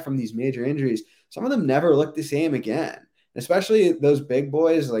come back from these major injuries. Some of them never look the same again, especially those big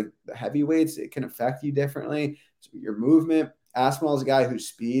boys like the heavyweights. It can affect you differently. So your movement. Aspinall is a guy whose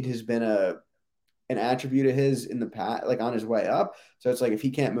speed has been an attribute of his in the past, like on his way up. So it's like if he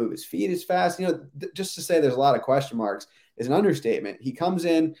can't move his feet as fast, just to say there's a lot of question marks is an understatement. He comes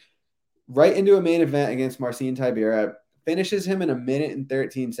in right into a main event against Marcin Tybura, finishes him in a minute and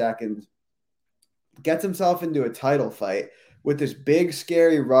 13 seconds, gets himself into a title fight with this big,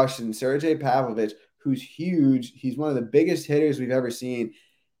 scary Russian, Sergey Pavlovich, who's huge. He's one of the biggest hitters we've ever seen.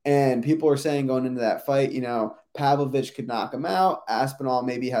 And people are saying going into that fight, Pavlovich could knock him out. Aspinall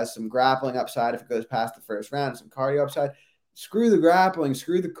maybe has some grappling upside if it goes past the first round, some cardio upside. Screw the grappling,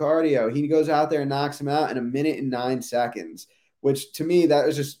 screw the cardio. He goes out there and knocks him out in a minute and 9 seconds, which to me, that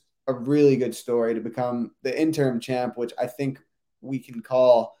was just a really good story to become the interim champ, which I think we can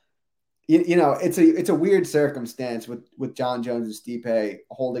call – it's a weird circumstance with John Jones and Stipe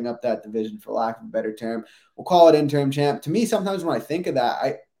holding up that division, for lack of a better term. We'll call it interim champ. To me, sometimes when I think of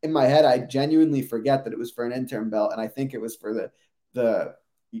that, in my head, I genuinely forget that it was for an interim belt, and I think it was for the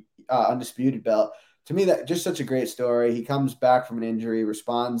undisputed belt. To me, that just such a great story. He comes back from an injury,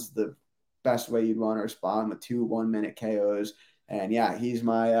 responds the best way you'd want to respond with 2 1-minute KOs, and yeah, he's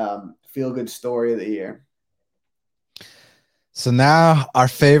my feel-good story of the year. So now our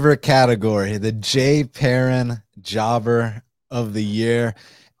favorite category, the Jay Perrin Jobber of the Year.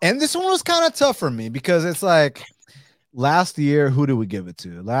 And this one was kind of tough for me because it's like last year, who did we give it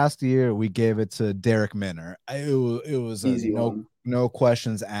to? Last year, we gave it to Derek Minner. It was Easy no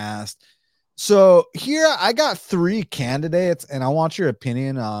questions asked. So here I got 3 candidates and I want your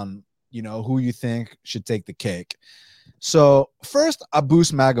opinion on who you think should take the cake. So first,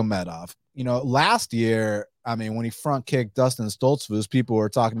 Abus Magomedov. Last year, I mean, when he front kicked Dustin Stoltzfus, people were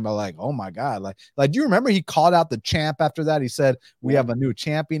talking about like, oh my God, like, do you remember he called out the champ after that? He said, we have a new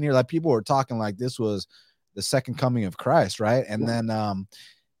champion here. Like people were talking like this was the second coming of Christ, right? And then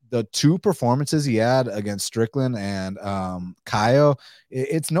the two performances he had against Strickland and Kaio,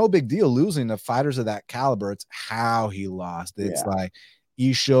 it's no big deal losing to fighters of that caliber. It's how he lost. It's like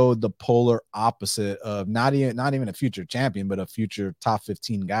he showed the polar opposite of not even a future champion, but a future top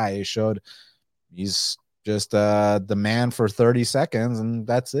 15 guy. He showed he's just the man for 30 seconds and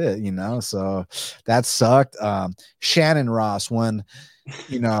that's it, so that sucked. Shannon Ross, when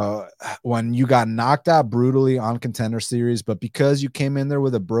you got knocked out brutally on Contender Series, but because you came in there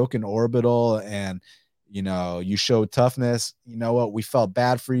with a broken orbital and you showed toughness, you know what, we felt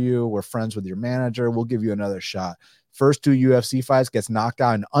bad for you, we're friends with your manager, we'll give you another shot. First two UFC fights, gets knocked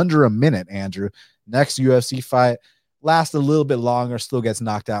out in under a minute, Andrew. Next UFC fight lasts a little bit longer, still gets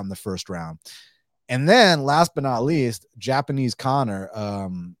knocked out in the first round. And then last but not least, Japanese Connor,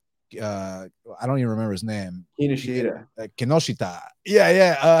 I don't even remember his name. Kinoshita.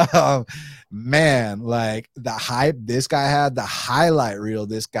 Yeah. Man, like the hype this guy had, the highlight reel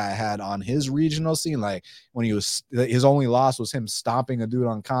this guy had on his regional scene, like when his only loss was him stomping a dude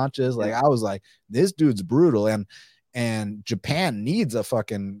unconscious. Like I was like, this dude's brutal. And Japan needs a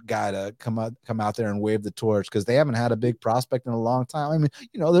fucking guy to come out there and wave the torch because they haven't had a big prospect in a long time. I mean,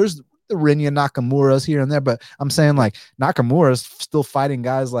 there's the Rinya Nakamura's here and there, but I'm saying like Nakamura's still fighting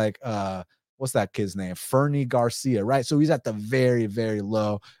guys like what's that kid's name? Fernie Garcia, right? So he's at the very, very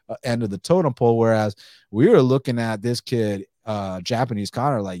low end of the totem pole, whereas we were looking at this kid, Japanese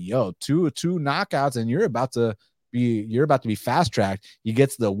Connor, like, yo, two knockouts and you're about to be fast tracked. He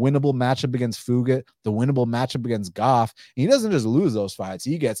gets the winnable matchup against Fugit, the winnable matchup against Goff. And he doesn't just lose those fights,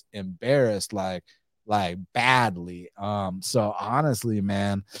 he gets embarrassed like badly. So honestly,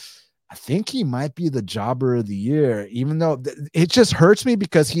 man, I think he might be the jobber of the year, even though it just hurts me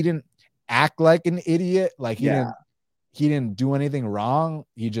because he didn't act like an idiot. Like he didn't do anything wrong.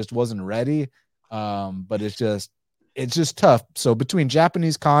 He just wasn't ready. But it's just tough. So between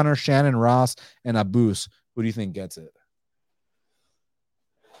Japanese Connor, Shannon Ross, and Abus, who do you think gets it?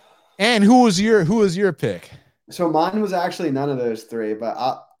 And who was your pick? So mine was actually none of those three,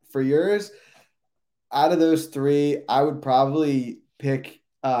 but for yours, out of those three, I would probably pick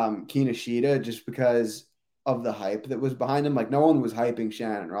Kinoshita just because of the hype that was behind him. Like no one was hyping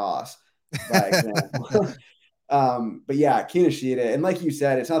Shannon Ross, by example. But yeah, Kinoshita, and like you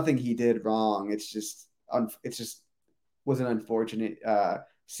said, it's nothing he did wrong. It's just was an unfortunate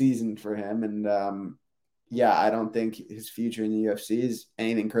season for him, and I don't think his future in the UFC is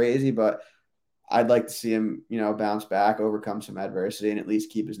anything crazy, but I'd like to see him, bounce back, overcome some adversity, and at least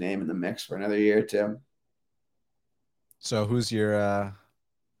keep his name in the mix for another year or two. So who's your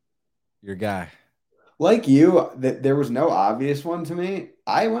guy? Like you, there was no obvious one to me.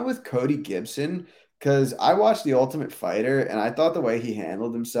 I went with Cody Gibson because I watched The Ultimate Fighter and I thought the way he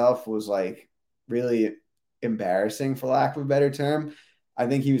handled himself was like really embarrassing, for lack of a better term. I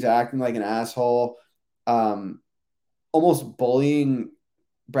think he was acting like an asshole, almost bullying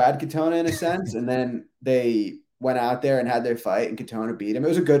Brad Katona in a sense. And then they went out there and had their fight and Katona beat him. It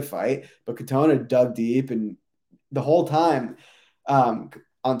was a good fight, but Katona dug deep and the whole time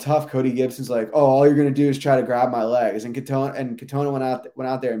on Tough, Cody Gibson's like, "Oh, all you're gonna do is try to grab my legs," and Katona went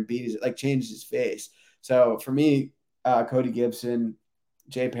out there and changed his face. So for me, Cody Gibson,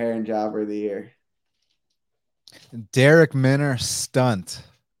 Jay Perrin, jobber of the year. Derek Minner, stunt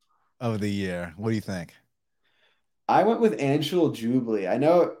of the year. What do you think? I went with Anshul Jubilee. I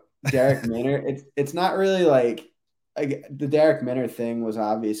know Derek Minner. It's not really like the Derek Minner thing was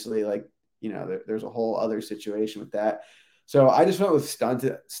obviously like there's a whole other situation with that. So I just went with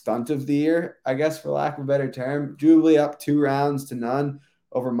stunt of the year, I guess, for lack of a better term. Jubilee up 2-0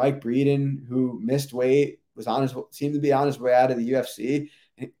 over Mike Breeden, who missed weight, seemed to be on his way out of the UFC.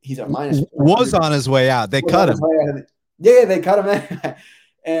 He's a minus. Was on his way out. They cut him. Yeah, they cut him.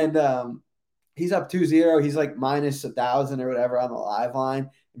 And he's up 2-0. He's like minus 1,000 or whatever on the live line.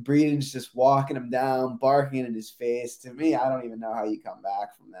 Breeden's just walking him down, barking in his face. To me, I don't even know how you come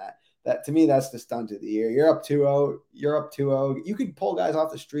back from that. That to me, that's the stunt of the year. You're up 2-0. You're up 2-0. You could pull guys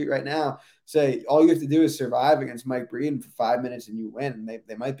off the street right now. Say all you have to do is survive against Mike Breeden for 5 minutes and you win. And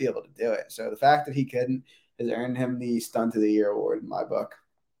they might be able to do it. So the fact that he couldn't has earned him the stunt of the year award in my book.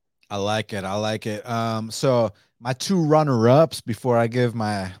 I like it. So my two runner-ups before I give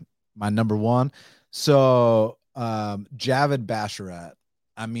my number one. So Javid Basharat.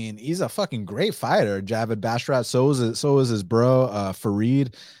 I mean, he's a fucking great fighter, Javid Bashrat. So is his bro,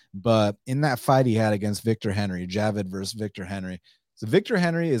 Fareed. But in that fight he had against Victor Henry, Javid versus Victor Henry. So Victor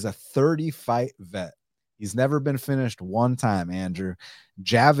Henry is a 30 fight vet. He's never been finished one time, Andrew.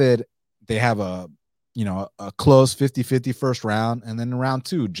 Javid, they have a close 50-50 first round. And then in round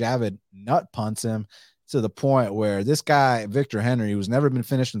two, Javid nut punts him to the point where this guy, Victor Henry, who's never been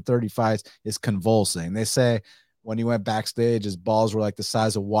finished in 30 fights, is convulsing. They say when he went backstage, his balls were like the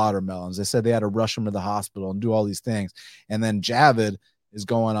size of watermelons. They said they had to rush him to the hospital and do all these things. And then Javid is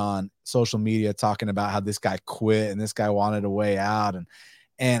going on social media talking about how this guy quit and this guy wanted a way out.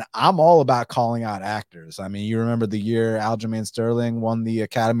 And I'm all about calling out actors. I mean, you remember the year Aljamain Sterling won the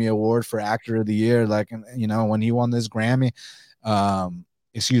Academy Award for Actor of the Year, like, when he won this Grammy,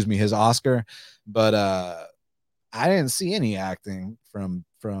 his Oscar. But I didn't see any acting from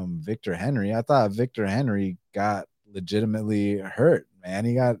Victor Henry. I thought Victor Henry got legitimately hurt, man.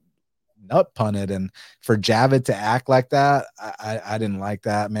 He got nut punted, and for Javid to act like that, I didn't like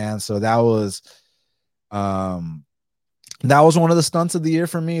that, man. So that was one of the stunts of the year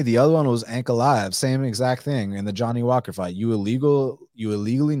for me. The other one was Ankalaev, same exact thing in the Johnny Walker fight. You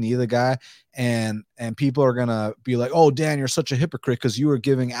illegally knee the guy, and people are gonna be like, "Oh, Dan, you're such a hypocrite because you were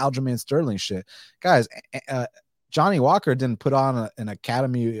giving Aljamain Sterling shit." Guys, Johnny Walker didn't put on an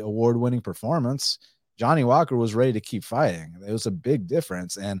Academy Award-winning performance. Johnny Walker was ready to keep fighting. It was a big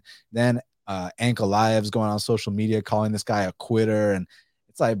difference. And then Ankalaev's going on social media calling this guy a quitter, and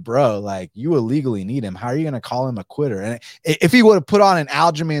it's like, bro, like, you illegally need him. How are you going to call him a quitter? And if he would have put on an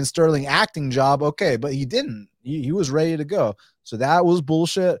Aljamain Sterling acting job, okay, but he didn't. He was ready to go. So that was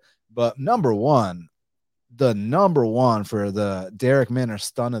bullshit. But the number one for the Derek Minner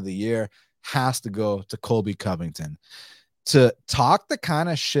stunt of the year has to go to Colby Covington. To talk the kind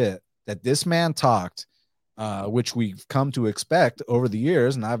of shit that this man talked, which we've come to expect over the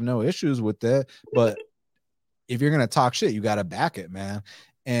years, and I have no issues with that, but if you're going to talk shit, you got to back it, man.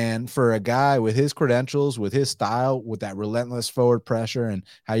 And for a guy with his credentials, with his style, with that relentless forward pressure and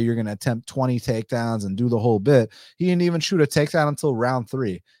how you're going to attempt 20 takedowns and do the whole bit, he didn't even shoot a takedown until round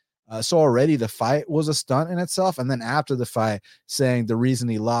 3. So already the fight was a stunt in itself. And then after the fight, saying the reason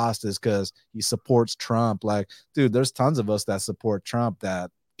he lost is because he supports Trump. Like, dude, there's tons of us that support Trump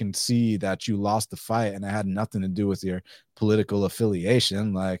that can see that you lost the fight and it had nothing to do with your political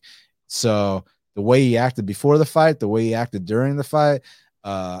affiliation. Like, so the way he acted before the fight, the way he acted during the fight,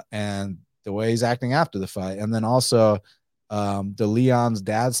 and the way he's acting after the fight. And then also the Leon's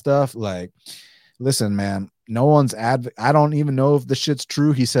dad stuff. Like, listen, man, no one's I don't even know if the shit's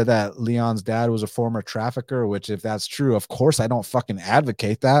true. He said that Leon's dad was a former trafficker, which if that's true, of course I don't fucking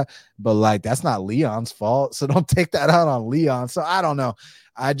advocate that, but like, that's not Leon's fault. So don't take that out on Leon. So I don't know.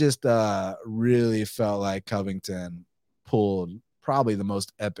 I just really felt like Covington pulled probably the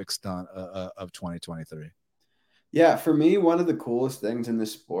most epic stunt of 2023. Yeah, for me, one of the coolest things in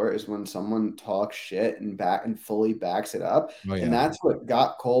this sport is when someone talks shit and fully backs it up. Oh And yeah. that's what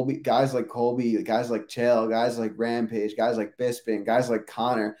got Colby, guys like Chael, guys like Rampage, guys like Bisping, guys like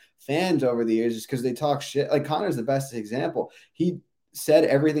Connor, fans over the years, is because they talk shit. Like, Connor's the best example. He said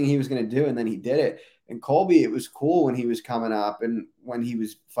everything he was going to do, and then he did it. And Colby, it was cool when he was coming up and when he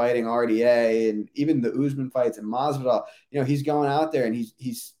was fighting RDA and even the Usman fights and Masvidal. He's going out there and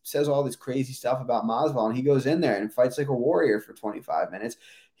he says all this crazy stuff about Masvidal, and he goes in there and fights like a warrior for 25 minutes.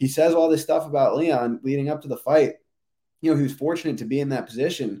 He says all this stuff about Leon leading up to the fight. He was fortunate to be in that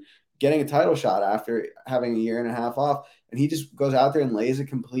position, getting a title shot after having a year and a half off, and he just goes out there and lays a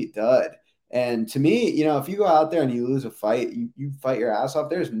complete dud. And to me, if you go out there and you lose a fight, you fight your ass off,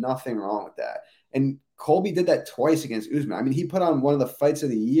 there's nothing wrong with that. And Colby did that twice against Usman. I mean, he put on one of the fights of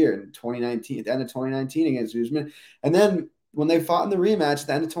the year in 2019, at the end of 2019 against Usman. And then when they fought in the rematch at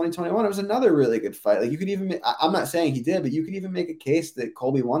the end of 2021, it was another really good fight. Like, you could even, I'm not saying he did, but you could even make a case that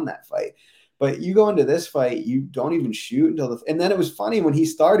Colby won that fight. But you go into this fight, you don't even shoot and then it was funny when he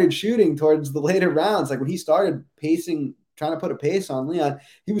started shooting towards the later rounds, like when he started pacing, trying to put a pace on Leon,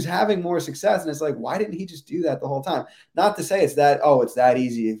 he was having more success. And it's like, why didn't he just do that the whole time? Not to say it's that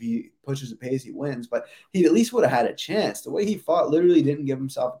easy. If he pushes a pace, he wins, but he at least would have had a chance. The way he fought literally didn't give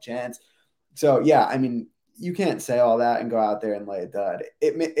himself a chance. So yeah, I mean, you can't say all that and go out there and lay a dud.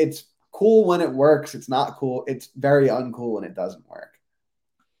 It's cool when it works. It's not cool. It's very uncool when it doesn't work.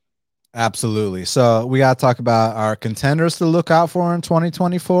 Absolutely. So we got to talk about our contenders to look out for in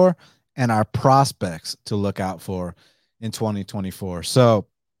 2024 and our prospects to look out for in 2024. So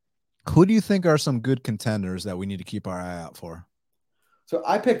who do you think are some good contenders that we need to keep our eye out for? So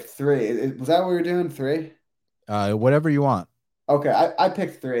I picked 3. Was that what we were doing? 3? Whatever you want. Okay, I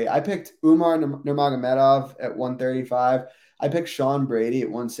picked 3. I picked Umar Nurmagomedov at 135. I picked Sean Brady at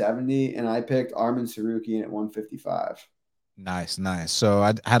 170, and I picked Armin Sarukian at 155. Nice, nice. So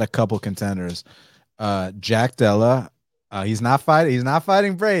I had a couple contenders. Jack Della. He's not fighting. He's not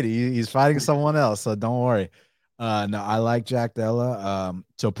fighting Brady. He's fighting someone else. So don't worry. No, I like Jack Della.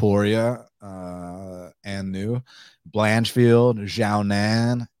 Topuria, and New, Blanchfield, Zhao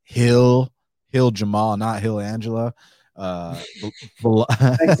Nan, Hill Jamal, not Hill Angela. Thanks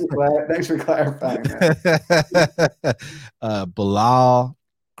for clarifying that. Bilal,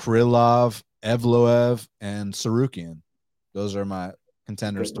 Krylov, Evloev, and Sarukian. Those are my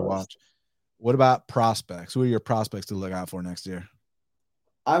contenders Good to list. watch. What about prospects? Who are your prospects to look out for next year?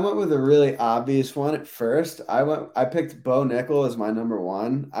 I went with a really obvious one at first. I picked Bo Nickel as my number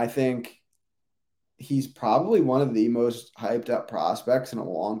one. I think he's probably one of the most hyped up prospects in a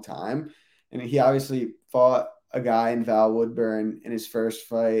long time. And he obviously fought a guy in Val Woodburn in his first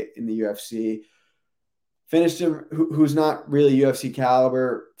fight in the UFC. Finished him, who's not really UFC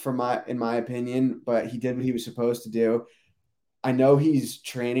caliber in my opinion, but he did what he was supposed to do. I know he's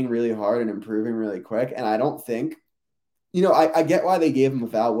training really hard and improving really quick, and I don't think I get why they gave him a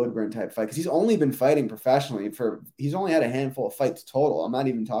Val Woodburn type fight because he's only been fighting professionally he's only had a handful of fights total. I'm not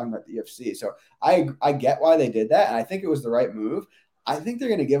even talking about the UFC. So I get why they did that, and I think it was the right move. I think they're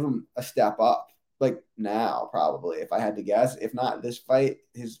going to give him a step up, like now probably, if I had to guess. If not this fight,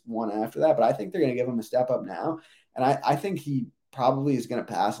 his one after that. But I think they're going to give him a step up now, and I think he probably is going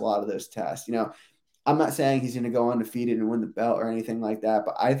to pass a lot of those tests. I'm not saying he's going to go undefeated and win the belt or anything like that,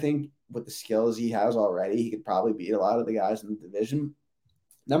 but I think with the skills he has already, he could probably beat a lot of the guys in the division.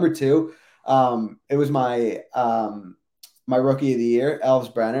 Number two, it was my rookie of the year, Elves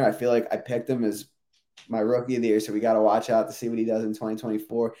Brenner. I feel like I picked him as my rookie of the year, so we got to watch out to see what he does in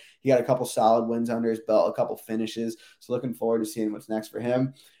 2024. He got a couple solid wins under his belt, a couple finishes, so looking forward to seeing what's next for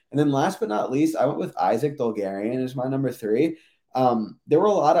him. And then last but not least, I went with Isaac Dolgarian as my number three. There were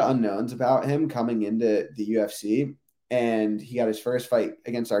a lot of unknowns about him coming into the UFC, and he got his first fight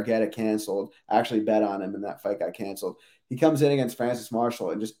against Argueta canceled. I actually bet on him, and that fight got canceled. He comes in against Francis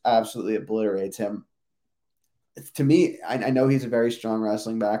Marshall and just absolutely obliterates him. To me, I know he's a very strong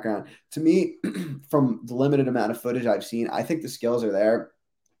wrestling background. To me, from the limited amount of footage I've seen, I think the skills are there.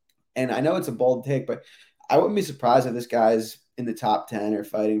 And I know it's a bold take, but I wouldn't be surprised if this guy's in the top 10 or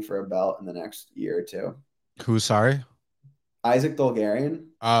fighting for a belt in the next year or two. Who's sorry? Isaac Dolgarian.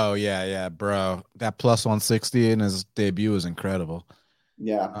 Oh yeah, yeah, bro. That plus 160 in his debut is incredible.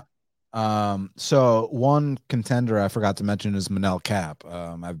 Yeah. So one contender I forgot to mention is Manel Cap.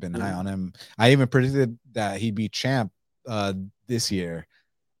 I've been high on him. I even predicted that he'd be champ this year,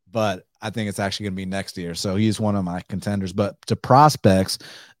 but I think it's actually going to be next year. So he's one of my contenders. But to prospects,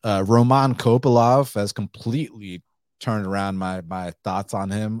 Roman Kopylov has completely turned around my thoughts on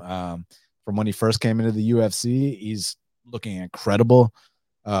him. From when he first came into the UFC, he's looking incredible.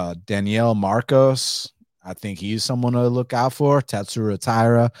 Danielle Marcos, I think he's someone to look out for. Tatsuro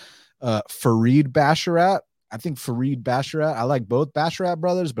Taira, Fareed Basharat. I think Fareed Basharat. I like both Basharat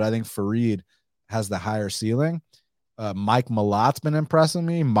brothers, but I think Fareed has the higher ceiling. Mike Malot's been impressing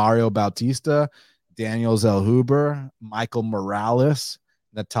me. Mario Bautista, Daniel Zellhuber, Michael Morales,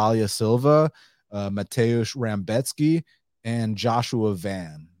 Natalia Silva, Mateusz Rambetsky, and Joshua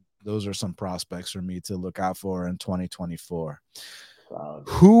Van. Those are some prospects for me to look out for in 2024. Wow.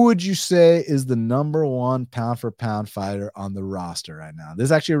 Who would you say is the number one pound for pound fighter on the roster right now? This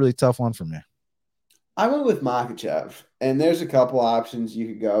is actually a really tough one for me. I went with Makhachev, and there's a couple options you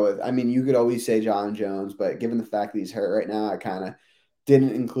could go with. I mean, you could always say John Jones, but given the fact that he's hurt right now, I kind of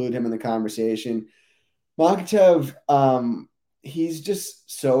didn't include him in the conversation. Makhachev, he's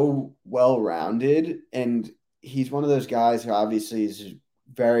just so well-rounded, and he's one of those guys who obviously is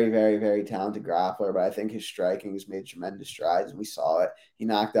very, very, very talented grappler, but I think his striking has made tremendous strides, and we saw it. He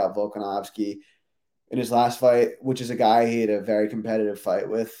knocked out Volkanovski in his last fight, which is a guy he had a very competitive fight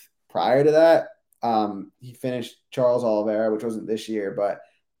with prior to that. He finished Charles Oliveira, which wasn't this year, but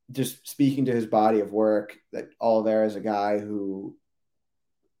just speaking to his body of work, that Oliveira is a guy who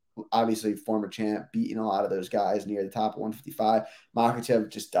obviously former champ, beating a lot of those guys near the top of 155. Makhachev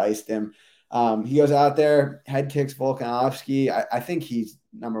just diced him. He goes out there, head kicks Volkanovski. I think he's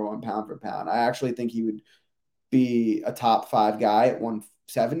number one pound for pound. I actually think he would be a top 5 guy at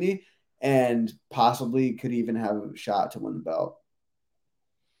 170 and possibly could even have a shot to win the belt.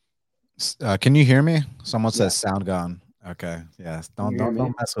 Can you hear me? Someone says sound gone. Okay. Yes. Don't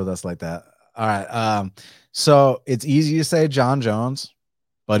mess with us like that. All right. So it's easy to say John Jones,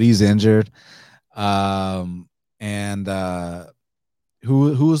 but he's injured. And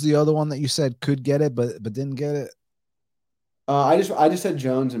who was the other one that you said could get it but didn't get it? I just said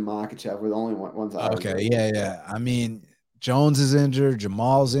Jones and Makhachev were the only ones. Okay. Yeah. I mean, Jones is injured.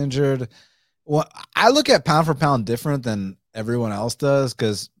 Jamal's injured. Well, I look at pound for pound different than everyone else does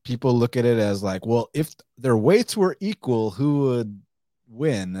because people look at it as like, well, if their weights were equal, who would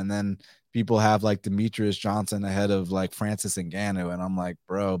win? And then people have like Demetrius Johnson ahead of like Francis Ngannou, and I'm like,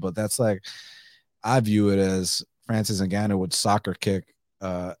 bro, but that's like I view it as Francis Ngannou would soccer kick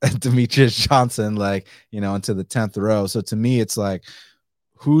Demetrius Johnson like into the 10th row. So to me, it's like,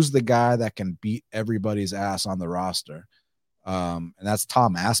 who's the guy that can beat everybody's ass on the roster? And that's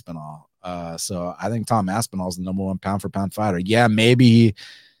Tom Aspinall. So I think Tom Aspinall is the number one pound for pound fighter. Yeah, maybe he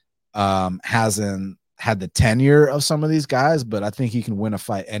hasn't had the tenure of some of these guys, but I think he can win a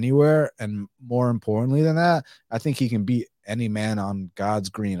fight anywhere. And more importantly than that, I think he can beat any man on God's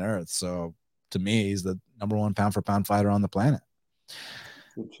green earth. So to me, he's the number one pound for pound fighter on the planet.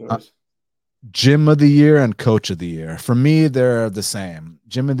 Good choice. Gym of the year and coach of the year. For me, they're the same.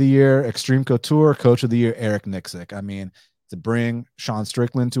 Gym of the year, Extreme Couture. Coach of the year, Eric Nicksick. I mean, to bring Sean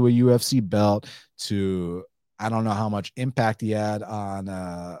Strickland to a UFC belt, to I don't know how much impact he had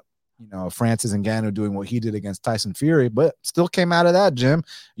on Francis Ngannou doing what he did against Tyson Fury, but still came out of that gym.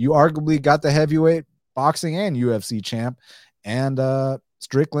 You arguably got the heavyweight boxing and UFC champ, and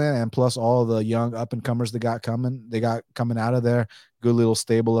Strickland, and plus all the young up and comers they got coming out of there. Good little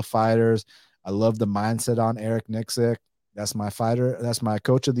stable of fighters. I love the mindset on Eric Nicksick. That's my fighter. That's my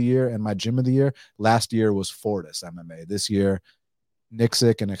coach of the year and my gym of the year. Last year was Fortis MMA. This year,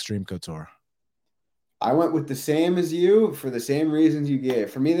 Nicksick and Extreme Couture. I went with the same as you for the same reasons you gave.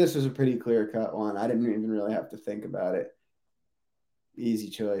 For me, this was a pretty clear cut one. I didn't even really have to think about it. Easy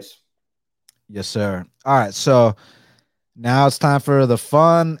choice. Yes, sir. All right. So now it's time for the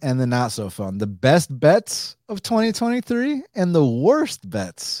fun and the not so fun. The best bets of 2023 and the worst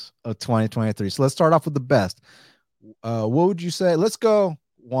bets of 2023. So let's start off with the best. What would you say? Let's go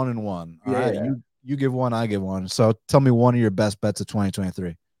 1-1. All right. Yeah. You give one, I give one. So tell me one of your best bets of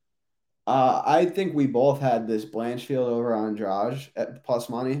 2023. I think we both had this Blanchfield over Andrade at plus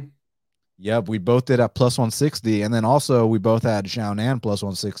money. Yep, we both did at plus 160. And then also we both had Xiaonan plus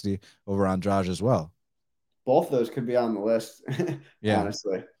 160 over Andrade as well. Both of those could be on the list, Yeah.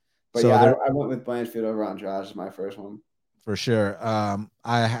 honestly. But so yeah, I went with Blanchfield over Andrade as my first one. For sure.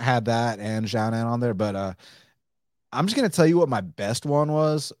 I had that and Xiaonan on there, but I'm just gonna tell you what my best one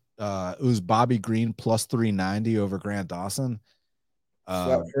was. It was Bobby Green plus 390 over Grant Dawson.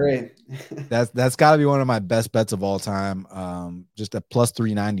 Sweat free. That's got to be one of my best bets of all time. Just a plus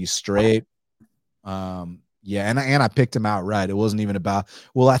 390 straight. Yeah, and I picked him out right. It wasn't even about,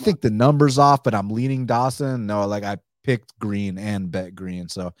 well, I think the number's off, but I'm leaning Dawson. No, like I picked Green and bet Green,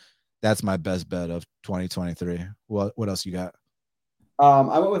 so that's my best bet of 2023. What else you got?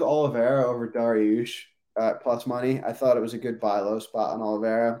 I went with Oliveira over Dariush at plus money. I thought it was a good buy low spot on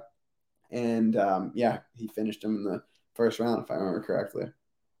Oliveira, and yeah, he finished him in the first round if I remember correctly.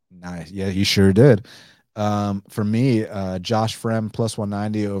 Nice. Yeah, he sure did. For me, Josh Frem plus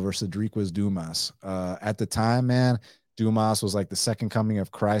 190 over Cedric Dumas. At the time, man, Dumas was like the second coming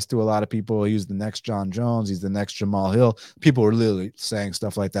of Christ to a lot of people. He was the next John Jones. He's the next Jamal Hill. People were literally saying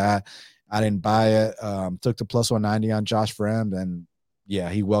stuff like that. I didn't buy it. Took the plus 190 on Josh Frem, and yeah,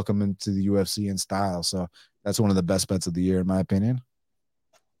 he welcomed him to the UFC in style. So that's one of the best bets of the year, in my opinion.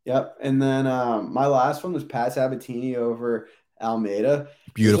 Yep. And then my last one was Pat Sabatini over Almeida.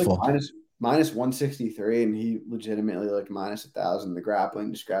 Beautiful. Like minus 163, and he legitimately looked minus 1,000. The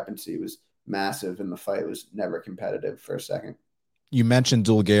grappling discrepancy was massive, and the fight was never competitive for a second. You mentioned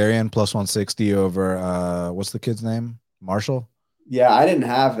Dulgarian plus 160 over what's the kid's name? Marshall? Yeah, I didn't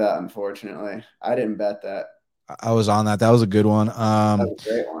have that, unfortunately. I didn't bet that. I was on that. That was a good one. That was a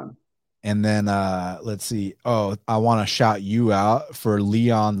great one. And then let's see. Oh, I want to shout you out for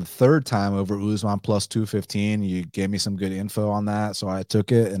Leon the third time over Usman plus 215. You gave me some good info on that, so I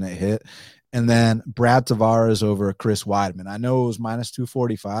took it and it hit. And then Brad Tavares over Chris Weidman. I know it was minus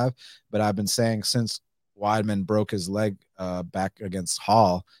 245, but I've been saying since Weidman broke his leg back against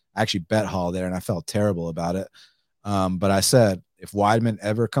Hall, I actually bet Hall there, and I felt terrible about it. But I said if Weidman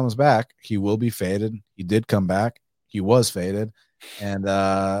ever comes back, he will be faded. He did come back. He was faded. And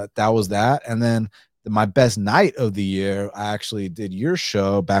that was that. And then my best night of the year, I actually did your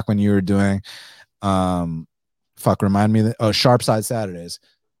show back when you were doing remind me Sharp Side Saturdays.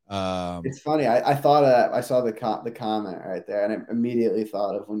 It's funny. I thought I saw the comment right there, and I immediately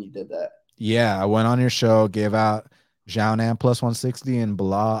thought of when you did that. Yeah, I went on your show, gave out Xiaonan plus 160 and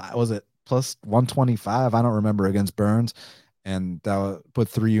Bilal, was it plus 125? I don't remember, against Burns. And that put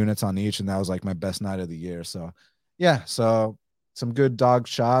 3 units on each, and that was like my best night of the year. So yeah, so some good dog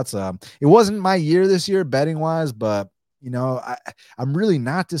shots. It wasn't my year this year betting wise, but I'm really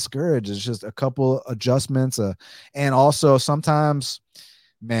not discouraged. It's just a couple adjustments, and also sometimes,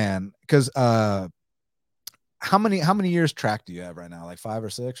 man, because how many years track do you have right now? Like 5 or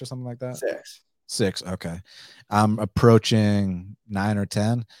 6 or something like that? 6. 6. Okay. I'm approaching 9 or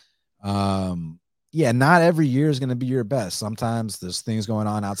 10. Um, yeah, not every year is going to be your best. Sometimes there's things going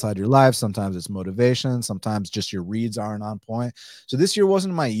on outside your life. Sometimes it's motivation. Sometimes just your reads aren't on point. So this year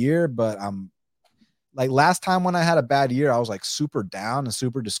wasn't my year, but I'm like last time when I had a bad year, I was like super down and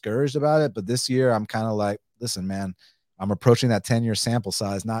super discouraged about it. But this year, I'm kind of like, listen, man, I'm approaching that 10-year sample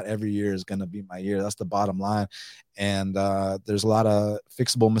size. Not every year is going to be my year. That's the bottom line. And there's a lot of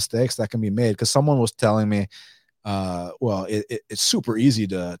fixable mistakes that can be made because someone was telling me, well, it's super easy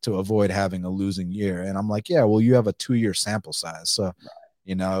to avoid having a losing year. And I'm like, yeah, well, you have a 2-year sample size. So,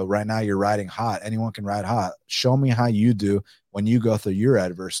 right now you're riding hot. Anyone can ride hot. Show me how you do when you go through your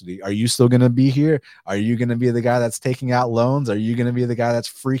adversity. Are you still going to be here? Are you going to be the guy that's taking out loans? Are you going to be the guy that's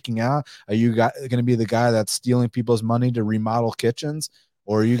freaking out? Are you going to be the guy that's stealing people's money to remodel kitchens?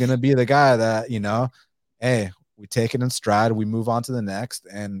 Or are you going to be the guy that, hey, we take it in stride, we move on to the next,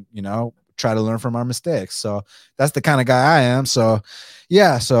 and, try to learn from our mistakes. So that's the kind of guy I am. So,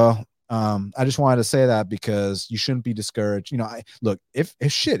 yeah. So, I just wanted to say that because you shouldn't be discouraged. Look, if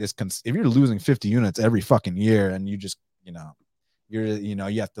shit is if you're losing 50 units every fucking year and you just, you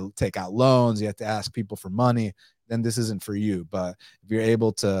have to take out loans, you have to ask people for money, then this isn't for you. But if you're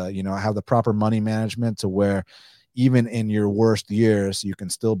able to, have the proper money management to where even in your worst years, you can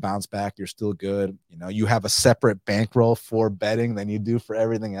still bounce back. You're still good. You have a separate bankroll for betting than you do for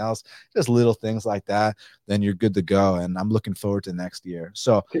everything else. Just little things like that. Then you're good to go. And I'm looking forward to next year.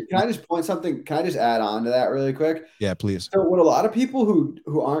 So Can I just point something? Can I just add on to that really quick? yeah, please. So what a lot of people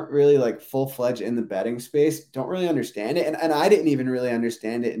who aren't really like full-fledged in the betting space don't really understand it. And I didn't even really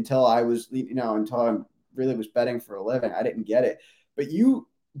understand it until I was, until I really was betting for a living. I didn't get it. But you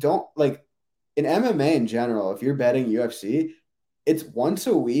don't like in MMA in general, if you're betting UFC, it's once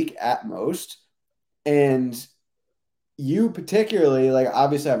a week at most. And you particularly, like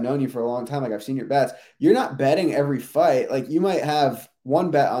obviously I've known you for a long time, like I've seen your bets. You're not betting every fight. Like you might have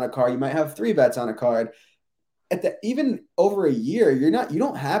one bet on a card, you might have 3 bets on a card. At the even over a year, you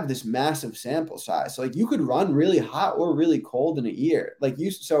don't have this massive sample size. So like you could run really hot or really cold in a year.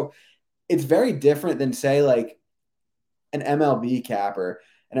 So it's very different than say like an MLB capper,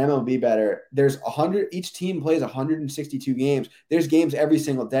 an MLB better. There's 100, each team plays 162 games. There's games every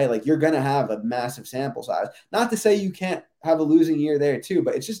single day. Like you're going to have a massive sample size. Not to say you can't have a losing year there too,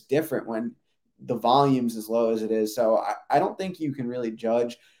 but it's just different when the volume's as low as it is. So I don't think you can really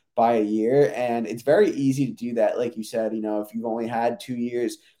judge by a year. And it's very easy to do that. Like you said, if you've only had 2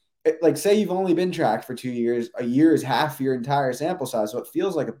 years, like say you've only been tracked for 2 years, a year is half your entire sample size. So it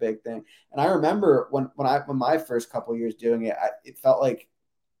feels like a big thing. And I remember when my first couple of years doing it, it felt like,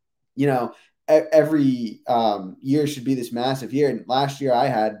 every year should be this massive year. And last year I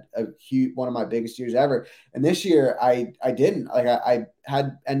had a huge, one of my biggest years ever. And this year I didn't. Like I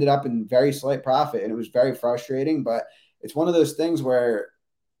had ended up in very slight profit, and it was very frustrating. But it's one of those things where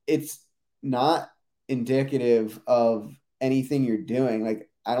it's not indicative of anything you're doing. Like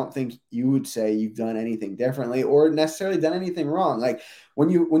I don't think you would say you've done anything differently or necessarily done anything wrong. Like when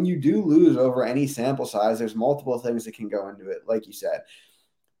you do lose over any sample size, there's multiple things that can go into it. Like you said,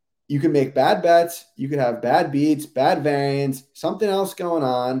 you can make bad bets, you could have bad beats, bad variance, something else going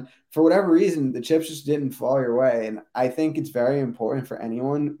on. For whatever reason, the chips just didn't fall your way. And I think it's very important for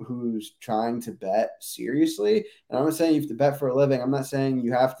anyone who's trying to bet seriously. And I'm not saying you have to bet for a living. I'm not saying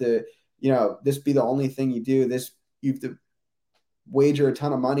you have to, this be the only thing you do. You have to wager a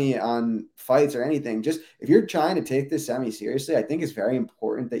ton of money on fights or anything. Just if you're trying to take this semi seriously, I think it's very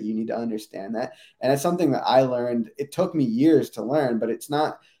important that you need to understand that. And it's something that I learned. It took me years to learn, but it's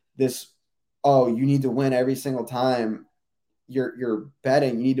not this, oh, you need to win every single time you're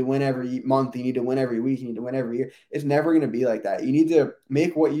betting. You need to win every month. You need to win every week. You need to win every year. It's never going to be like that. You need to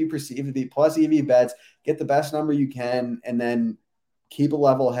make what you perceive to be plus EV bets, get the best number you can, and then keep a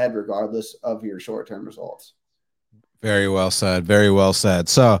level head regardless of your short-term results. Very well said. Very well said.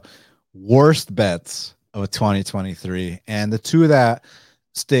 So, worst bets of 2023, and the two that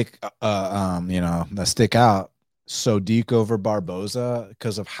stick, that stick out. Sodiq over Barboza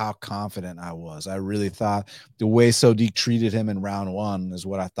because of how confident I was. I really thought the way Sodiq treated him in round 1 is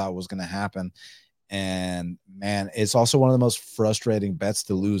what I thought was going to happen. And man, it's also one of the most frustrating bets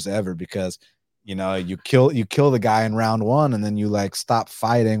to lose ever because you kill the guy in round 1 and then you like stop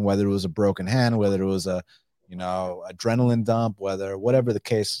fighting, whether it was a broken hand, whether it was a adrenaline dump, whatever the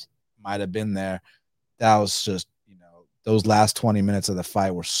case might have been there. That was just those last 20 minutes of the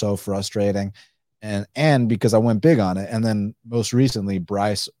fight were so frustrating. and because I went big on it. And then most recently,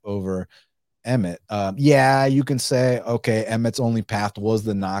 Bryce over Emmett. Yeah, you can say, okay, Emmett's only path was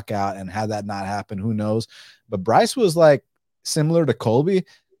the knockout, and had that not happened, who knows? But Bryce was like similar to Colby.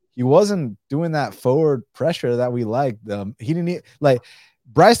 He wasn't doing that forward pressure that we liked. He didn't like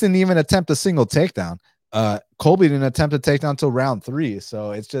Bryce didn't even attempt a single takedown. Colby didn't attempt a takedown until round 3.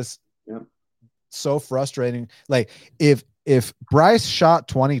 So it's just so frustrating. Like if Bryce shot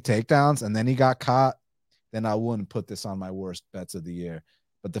 20 takedowns and then he got caught, then I wouldn't put this on my worst bets of the year.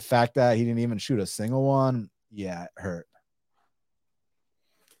 But the fact that he didn't even shoot a single one, yeah, it hurt.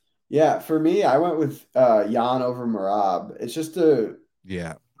 Yeah, for me, I went with Jan over Marab. It's just a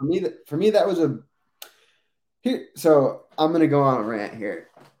Yeah. for me that was a here. So I'm gonna go on a rant here.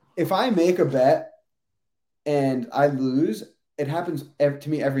 If I make a bet and I lose, it happens to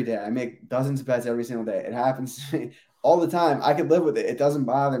me every day. I make dozens of bets every single day. It happens to me all the time. I could live with it. It doesn't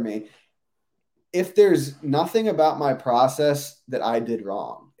bother me. If there's nothing about my process that I did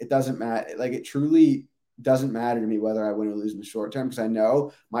wrong, it doesn't matter. Like it truly doesn't matter to me whether I win or lose in the short term because I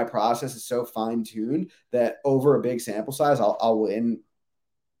know my process is so fine tuned that over a big sample size, I'll win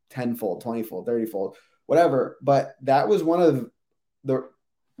tenfold, 20-fold, 30-fold, whatever. But that was one of the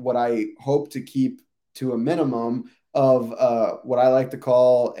what I hope to keep to a minimum of what I like to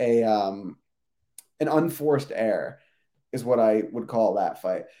call a an unforced error is what I would call that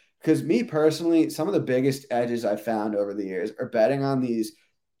fight. Because me personally, some of the biggest edges I found over the years are betting on these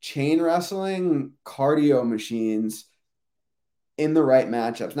chain wrestling cardio machines in the right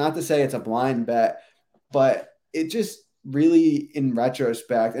matchups. Not to say it's a blind bet, but it just really, in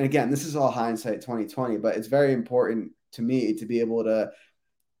retrospect, and again, this is all hindsight 2020, but it's very important to me to be able to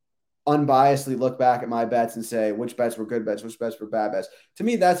unbiasedly look back at my bets and say which bets were good bets, which bets were bad bets. To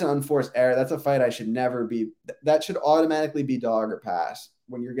me, that's an unforced error. That's a fight I should never be. That should automatically be dog or pass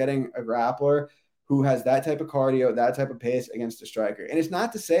when you're getting a grappler who has that type of cardio, that type of pace against a striker. And it's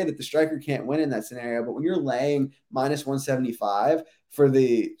not to say that the striker can't win in that scenario, but when you're laying minus 175 for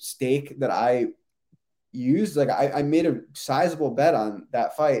the stake that I used, like I made a sizable bet on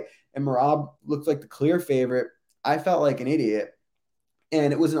that fight, and Marab looked like the clear favorite. I felt like an idiot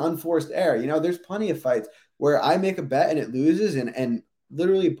and it was an unforced error. You know, there's plenty of fights where I make a bet and it loses and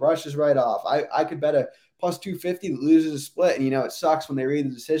literally brushes right off. I could bet a plus 250 that loses a split, and you know it sucks when they read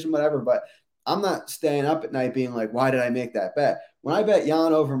the decision, whatever. But I'm not staying up at night being like, why did I make that bet? When I bet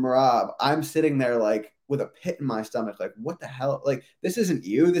Jan over Marab, I'm sitting there like with a pit in my stomach, like what the hell? Like this isn't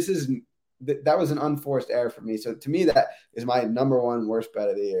you. This isn't. That was an unforced error for me. So to me, that is my number one worst bet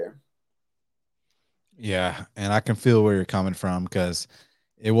of the year. Yeah, and I can feel where you're coming from because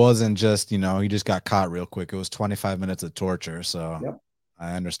it wasn't just, he just got caught real quick. It was 25 minutes of torture. So Yep.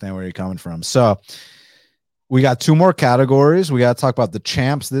 I understand where you're coming from. So we got 2 more categories. We got to talk about the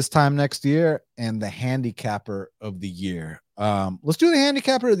champs this time next year and the handicapper of the year. Let's do the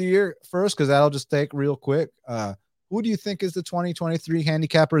handicapper of the year first because that'll just take real quick. Who do you think is the 2023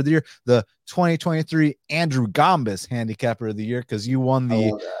 handicapper of the year? The 2023 Andrew Gombis handicapper of the year because you won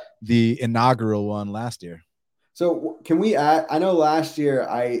the inaugural one last year. So can we add? I know last year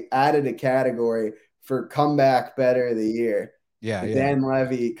I added a category for comeback better of the year. Yeah, The Dan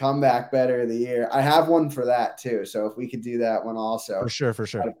Levy comeback better of the year. I have one for that too. So if we could do that one also, for sure.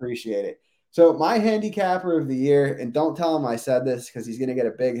 I'd appreciate it. So my handicapper of the year, and don't tell him I said this because he's going to get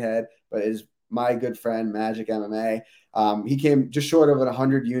a big head, but is my good friend Magic MMA. He came just short of an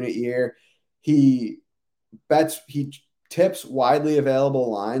 100-unit year. He tips widely available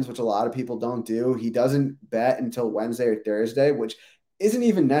lines, which a lot of people don't do. He doesn't bet until Wednesday or Thursday, which isn't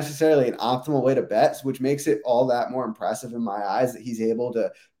even necessarily an optimal way to bet, which makes it all that more impressive in my eyes that he's able to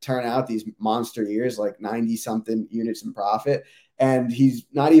turn out these monster years, like 90 something units in profit. And he's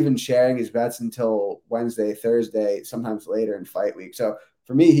not even sharing his bets until Wednesday, Thursday, sometimes later in fight week. So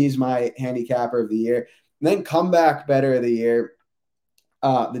for me, he's my handicapper of the year. And then comeback better of the year.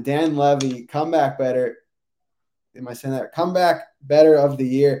 The Dan Levy comeback better. Am I saying that? Comeback better of the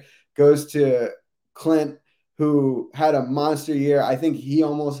year goes to Clint, who had a monster year. I think he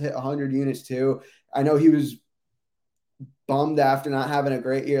almost hit 100 units too. I know he was bummed after not having a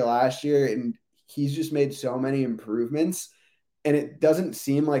great year last year, and he's just made so many improvements. And it doesn't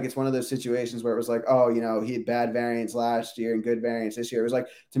seem like it's one of those situations where it was like, oh, he had bad variance last year and good variance this year. It was like,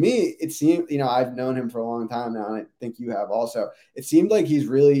 to me, it seemed, I've known him for a long time now, and I think you have also. It seemed like he's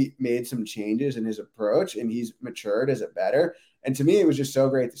really made some changes in his approach and he's matured as a better. And to me, it was just so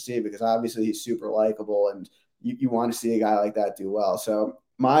great to see because obviously he's super likable and you want to see a guy like that do well. So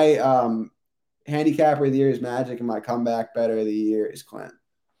my handicapper of the year is Magic and my comeback better of the year is Clint.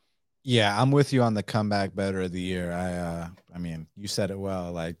 Yeah, I'm with you on the comeback better of the year. I mean, you said it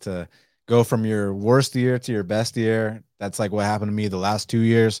well. Like to go from your worst year to your best year. That's like what happened to me the last 2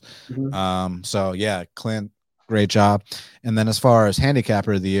 years. Mhm. So yeah, Clint, great job. And then as far as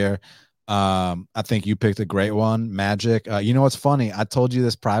handicapper of the year, I think you picked a great one, Magic. You know what's funny? I told you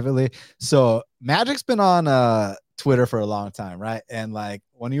this privately. So Magic's been on Twitter for a long time, right? And like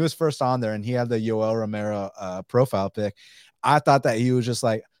when he was first on there and he had the Yoel Romero profile pic, I thought that he was just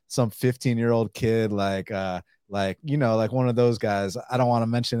like some 15-year-old kid, like like one of those guys. I don't want to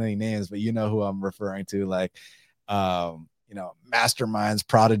mention any names, but you know who I'm referring to, like masterminds,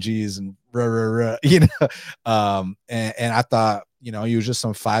 prodigies, and rah, rah, rah, and I thought, he was just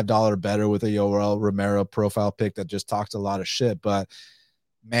some $5 better with a Yoel Romero profile pic that just talks a lot of shit. But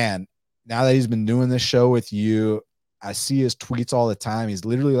man, now that he's been doing this show with you, I see his tweets all the time. He's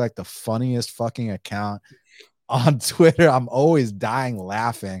literally like the funniest fucking account on Twitter. I'm always dying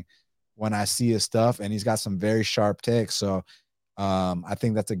laughing when I see his stuff, and he's got some very sharp takes. So I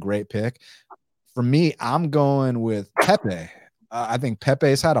think that's a great pick. For me, I'm going with Pepe. I think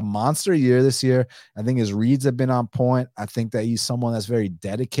Pepe's had a monster year this year. I think his reads have been on point. I think that he's someone that's very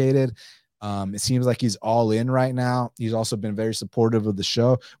dedicated. It seems like he's all in right now. He's also been very supportive of the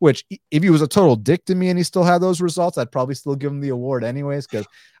show, which if he was a total dick to me and he still had those results, I'd probably still give him the award anyways, because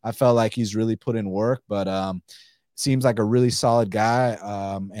I felt like he's really put in work. But seems like a really solid guy.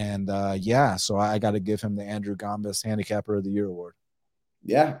 Yeah, so I got to give him the Andrew Gombis Handicapper of the Year award.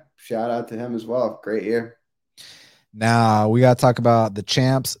 Yeah, shout out to him as well. Great year. Now we got to talk about the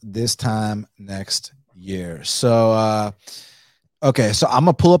champs this time next year. So, okay, so I'm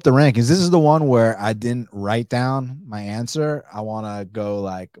gonna pull up the rankings. This is the one where I didn't write down my answer. I want to go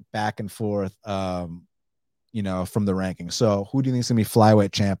like back and forth, from the rankings. So, who do you think is gonna be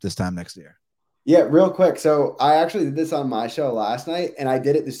flyweight champ this time next year? Yeah, real quick. So I actually did this on my show last night, and I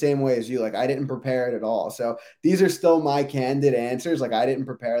did it the same way as you. Like I didn't prepare it at all. So these are still my candid answers. Like I didn't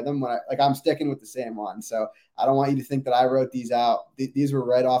prepare them when I'm sticking with the same one. So I don't want you to think that I wrote these out. These were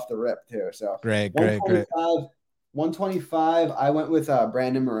right off the rip too. So Great, great, great. 125, 125. I went with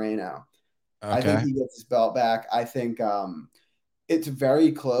Brandon Moreno. I think Okay. he gets his belt back. I think it's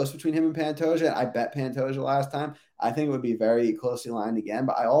very close between him and Pantoja. I bet Pantoja last time. I think it would be very closely lined again.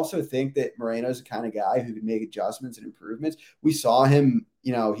 But I also think that Moreno's the kind of guy who can make adjustments and improvements. We saw him,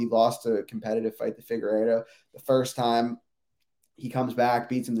 he lost a competitive fight to Figueiredo the first time. He comes back,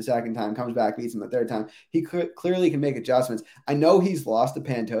 beats him the second time, comes back, beats him the third time. He clearly can make adjustments. I know he's lost to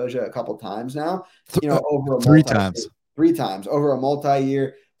Pantoja a couple times now, over a Three times. 3 times over a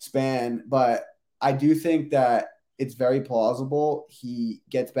multi-year span. But I do think that it's very plausible he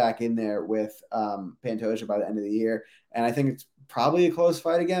gets back in there with Pantoja by the end of the year. And I think it's probably a close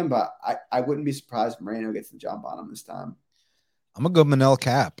fight again, but I wouldn't be surprised if Moreno gets the jump on him this time. I'm gonna go Manel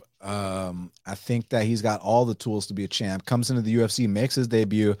Cap. I think that he's got all the tools to be a champ. Comes into the UFC, makes his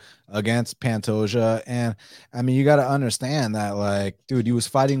debut against Pantoja, and I mean, you got to understand that, like, dude, he was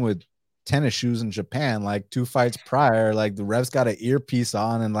fighting with tennis shoes in Japan, like 2 fights prior. Like the ref's got an earpiece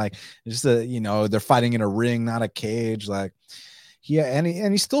on, and like just they're fighting in a ring, not a cage. Like, yeah, and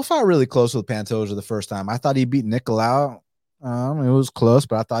he still fought really close with Pantoja the first time. I thought he beat Nicolau. It was close,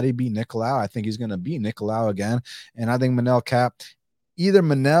 but I thought he beat Nicolau. I think he's going to beat Nicolau again. And I think Manel Cap, either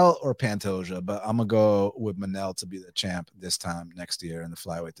Manel or Pantoja, but I'm going to go with Manel to be the champ this time next year in the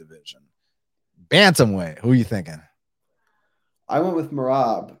flyweight division. Bantamweight, who are you thinking? I went with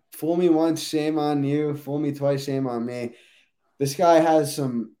Marab. Fool me once, shame on you. Fool me twice, shame on me. This guy has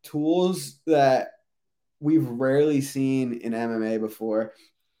some tools that we've rarely seen in MMA before.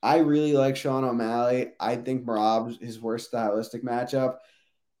 I really like Sean O'Malley. I think Marab's his worst stylistic matchup.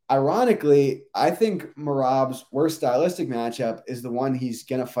 Ironically, I think Marab's worst stylistic matchup is the one he's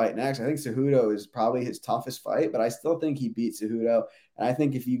going to fight next. I think Cejudo is probably his toughest fight, but I still think he beats Cejudo. And I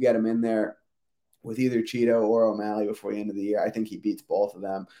think if you get him in there with either Cheeto or O'Malley before the end of the year, I think he beats both of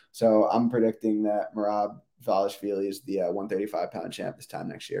them. So I'm predicting that Marab Valashvili is the 135-pound champ this time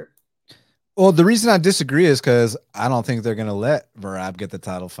next year. Well, the reason I disagree is because I don't think they're going to let Marab get the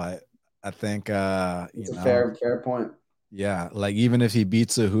title fight. I think it's a fair point. Yeah, like even if he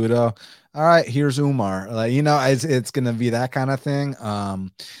beats Cejudo, all right, here's Umar. Like, it's gonna be that kind of thing.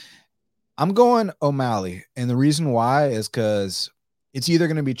 I'm going O'Malley, and the reason why is because it's either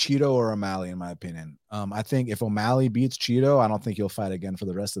gonna be Cheeto or O'Malley, in my opinion. I think if O'Malley beats Cheeto, I don't think he'll fight again for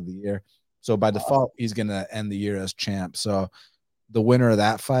the rest of the year. So by default, he's gonna end the year as champ. So the winner of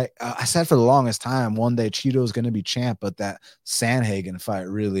that fight, I said for the longest time, one day Cheeto is gonna be champ, but that Sandhagen fight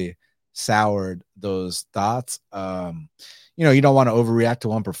really soured those thoughts. You don't want to overreact to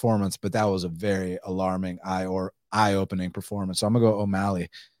one performance, but that was a very alarming eye-opening performance. So I'm gonna go O'Malley.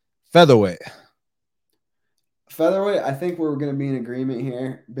 Featherweight. Featherweight, I think we're going to be in agreement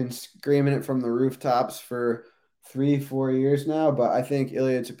here. Been screaming it from the rooftops for 3, 4 years now, but I think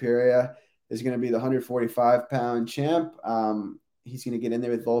Ilya Tapiria is going to be the 145-pound champ. He's going to get in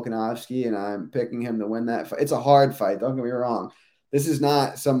there with Volkanovski, and I'm picking him to win that fight. It's a hard fight. Don't get me wrong. This is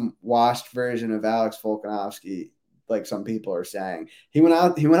not some washed version of Alex Volkanovski, like some people are saying. He went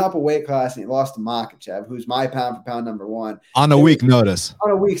out. He went up a weight class and he lost to Makhachev, who's my pound for pound number one. On a week notice. On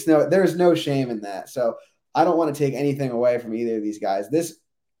a week's notice, there's no shame in that. So I don't want to take anything away from either of these guys. This,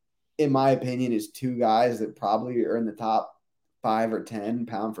 in my opinion, is two guys that probably are in the top 5 or 10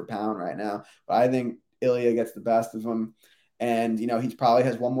 pound for pound right now. But I think Ilya gets the best of them. And, he probably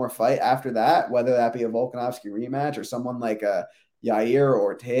has one more fight after that, whether that be a Volkanovski rematch or someone like a Yair or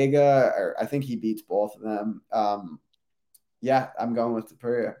Ortega, or I think he beats both of them. Yeah, I'm going with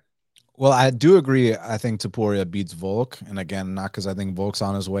Tapuria. Well, I do agree. I think Topuria beats Volk. And again, not because I think Volk's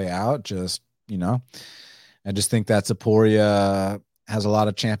on his way out, just, I just think that Topuria has a lot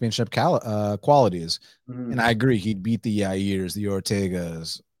of championship qualities. Mm-hmm. And I agree. He'd beat the Yairs, the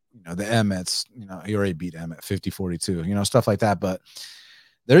Ortegas, the Emmets. He already beat Emmet 50-42, stuff like that. But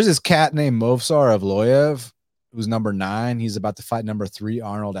there's this cat named Movsar Evloev, who's number 9. He's about to fight number 3,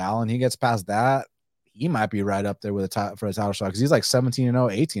 Arnold Allen. He gets past that, he might be right up there with for a title shot because he's like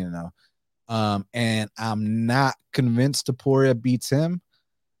 17-0, 18-0. And I'm not convinced Topuria beats him.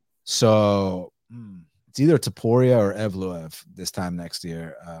 So it's either Topuria or Evloev this time next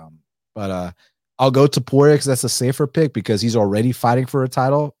year. But I'll go Topuria because that's a safer pick because he's already fighting for a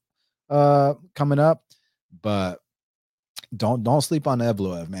title coming up. But don't sleep on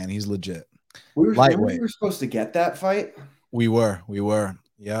Evloev, man. He's legit. Lightweight. We were supposed to get that fight. We were.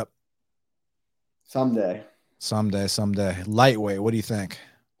 Yep. Someday. Lightweight. What do you think?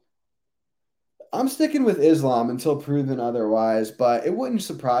 I'm sticking with Islam until proven otherwise, but it wouldn't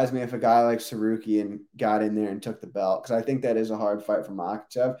surprise me if a guy like Sarukian got in there and took the belt because I think that is a hard fight for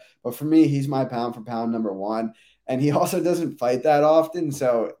Makhachev. But for me, he's my pound for pound number 1. And he also doesn't fight that often.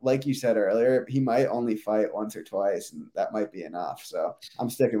 So like you said earlier, he might only fight once or twice, and that might be enough. So I'm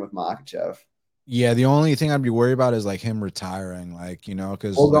sticking with Makhachev. Yeah, the only thing I'd be worried about is like him retiring,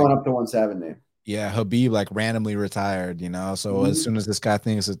 because we're going up to 170. Yeah, Habib like randomly retired, So as soon as this guy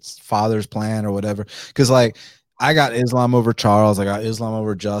thinks it's father's plan or whatever, because like I got Islam over Charles, I got Islam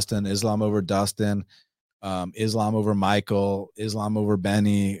over Justin, Islam over Dustin, Islam over Michael, Islam over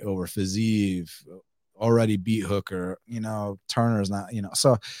Benny, over Fiziev, already beat Hooker, Turner's not,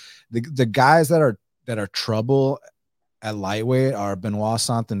 So the guys that are trouble at lightweight are Benoit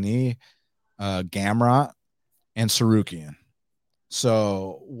Saint-Denis, Gamrot, and Sarukian.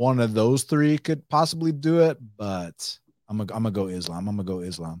 So one of those 3 could possibly do it, but I'm gonna go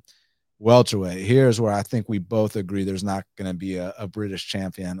Islam. Welterweight. Here's where I think we both agree there's not gonna be a British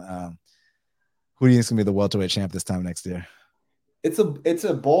champion. Who do you think's gonna be the welterweight champ this time next year? It's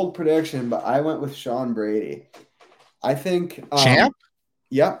a bold prediction, but I went with Sean Brady. I think champ.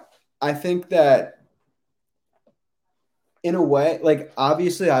 Yep. I think that in a way, like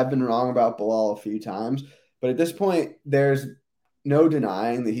obviously I've been wrong about Belal a few times, but at this point, there's no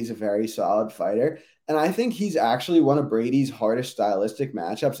denying that he's a very solid fighter. And I think he's actually one of Brady's hardest stylistic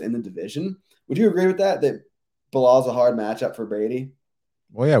matchups in the division. Would you agree with that? That Belal's a hard matchup for Brady?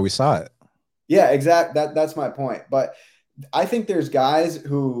 Well, yeah, we saw it. Yeah, exactly. That's my point. But I think there's guys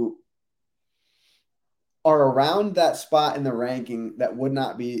who are around that spot in the ranking that would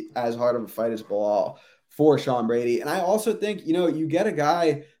not be as hard of a fight as Belal for Sean Brady. And I also think, you get a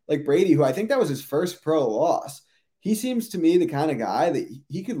guy like Brady, who I think that was his first pro loss. He seems to me the kind of guy that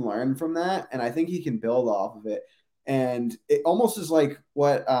he can learn from that, and I think he can build off of it. And it almost is like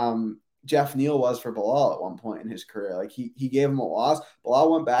what Jeff Neal was for Belal at one point in his career. Like he gave him a loss.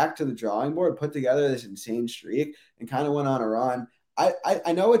 Belal went back to the drawing board, put together this insane streak, and kind of went on a run.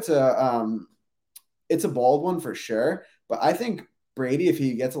 I know it's a bold one for sure, but I think Brady, if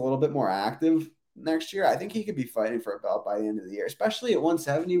he gets a little bit more active next year, I think he could be fighting for a belt by the end of the year, especially at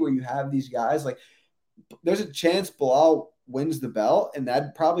 170 where you have these guys like. There's a chance Belal wins the belt, and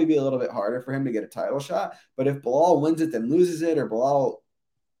that'd probably be a little bit harder for him to get a title shot. But if Belal wins it, then loses it, or Belal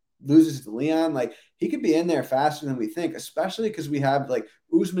loses to Leon, like he could be in there faster than we think, especially because we have like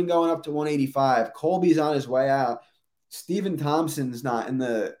Usman going up to 185. Colby's on his way out. Stephen Thompson's not in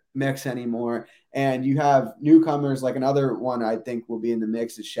the mix anymore. And you have newcomers, like another one I think will be in the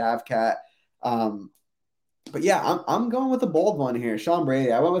mix is Shavkat. But yeah, I'm going with a bold one here. Sean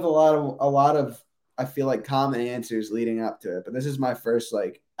Brady. I went with a lot of I feel like common answers leading up to it, but this is my first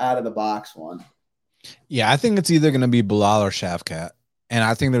like out of the box one. Yeah, I think it's either going to be Belal or Shavkat, and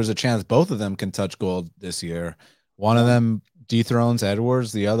I think there's a chance both of them can touch gold this year. One of them dethrones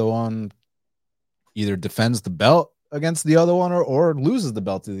Edwards, the other one either defends the belt against the other one or loses the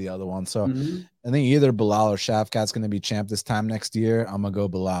belt to the other one. So Mm-hmm. I think either Bilal or Shavkat's going to be champ this time next year. I'm going to go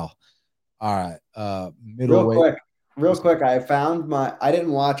Bilal. All right. Real Middleweight. quick, I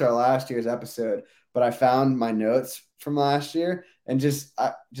didn't watch our last year's episode, but I found my notes from last year and just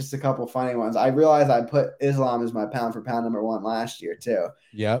a couple funny ones. I realized I put Islam as my pound for pound number one last year too.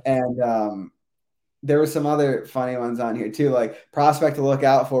 Yep. And there were some other funny ones on here too. Like prospect to look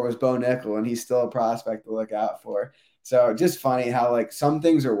out for was Bo Nickel, and he's still a prospect to look out for. So just funny how like some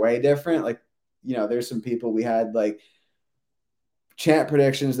things are way different. Like, there's some people we had like champ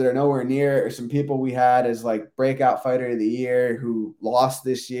predictions that are nowhere near, or some people we had as like breakout fighter of the year who lost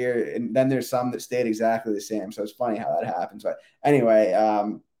this year, and then there's some that stayed exactly the same. So it's funny how that happens. But anyway,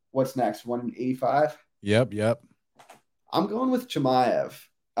 what's next? 185. Yep. I'm going with Chimaev.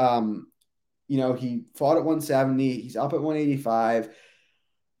 He fought at 170. He's up at 185,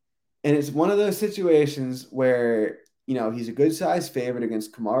 and it's one of those situations where he's a good size favorite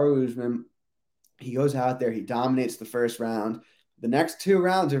against Kamaru Usman. He goes out there, he dominates the first round. The next two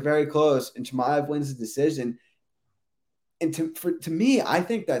rounds are very close, and Chimaev wins the decision. And to me, I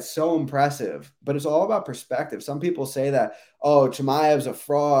think that's so impressive, but it's all about perspective. Some people say that, oh, Chimaev's a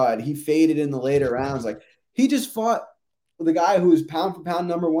fraud. He faded in the later rounds. Like, he just fought the guy who was pound for pound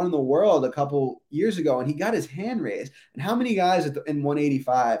number one in the world a couple years ago, and he got his hand raised. And how many guys in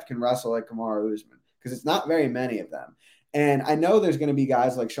 185 can wrestle like Kamaru Usman? Because it's not very many of them. And I know there's going to be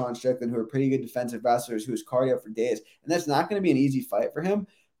guys like Sean Strickland who are pretty good defensive wrestlers who's cardio for days, and that's not going to be an easy fight for him.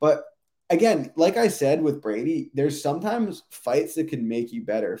 But again, like I said with Brady, there's sometimes fights that can make you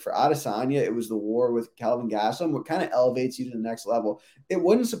better. For Adesanya, it was the war with Kelvin Gastelum, what kind of elevates you to the next level. It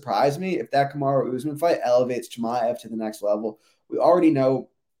wouldn't surprise me if that Kamaru Usman fight elevates Chimaev to the next level. We already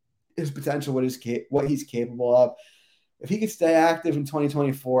know his potential, what he's capable of. If he could stay active in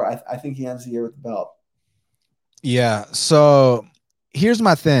 2024, I think he ends the year with the belt. Yeah. So here's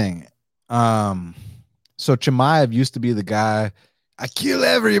my thing. So Chimaev used to be the guy, I kill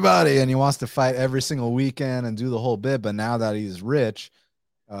everybody, and he wants to fight every single weekend and do the whole bit. But now that he's rich,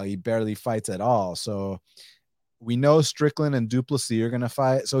 he barely fights at all. So we know Strickland and Duplessis are going to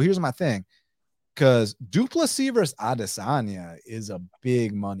fight. So here's my thing. Because Duplessis versus Adesanya is a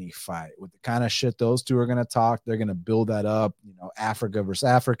big money fight with the kind of shit those two are going to talk. They're going to build that up, Africa versus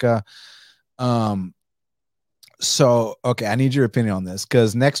Africa. So, okay, I need your opinion on this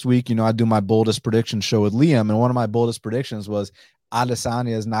because next week, I do my boldest prediction show with Liam, and one of my boldest predictions was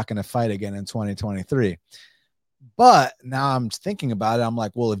Adesanya is not going to fight again in 2023. But now I'm thinking about it. I'm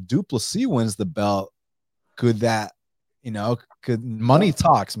like, well, if Duplessis wins the belt, could that, could money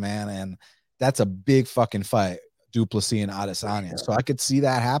talks, man, and that's a big fucking fight, Duplessis and Adesanya. So I could see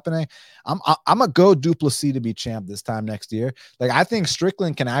that happening. I'm gonna go Duplessis to be champ this time next year. Like, I think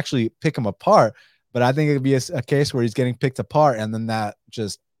Strickland can actually pick him apart. But I think it could be a case where he's getting picked apart and then that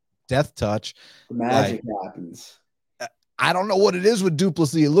just death touch. The magic happens. I don't know what it is with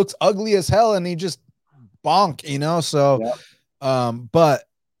Duplessis. It looks ugly as hell and he just bonk, So, yep. But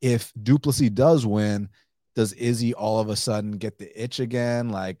if Duplessis does win, does Izzy all of a sudden get the itch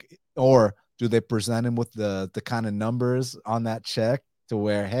again? Or do they present him with the kind of numbers on that check to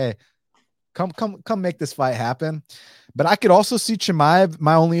where, hey, come make this fight happen? But I could also see Chimaev.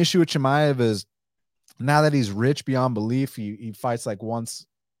 My only issue with Chimaev is, now that he's rich beyond belief, he fights like once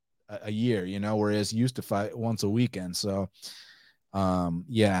a year, whereas he used to fight once a weekend. So,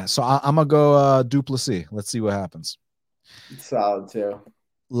 yeah. So I'm gonna go Duplessis. Let's see what happens. It's solid too.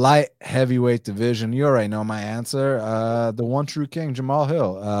 Light heavyweight division. You already know my answer. The one true king, Jamal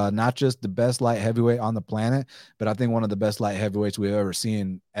Hill. Not just the best light heavyweight on the planet, but I think one of the best light heavyweights we've ever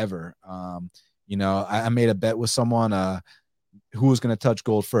seen ever. I made a bet with someone. Who was going to touch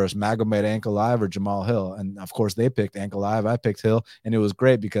gold first, Magomed Ankalaev or Jamal Hill? And of course, they picked Ankalaev. I picked Hill, and it was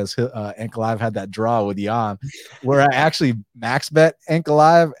great because Ankalaev had that draw with Jan, where I actually max bet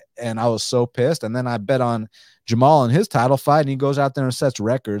Ankalaev, and I was so pissed. And then I bet on Jamal in his title fight, and he goes out there and sets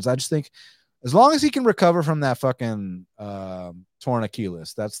records. I just think as long as he can recover from that fucking torn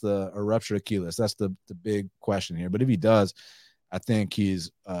Achilles, or ruptured Achilles, that's the big question here. But if he does, I think he's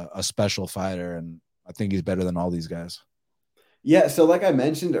a special fighter, and I think he's better than all these guys. Yeah, so like I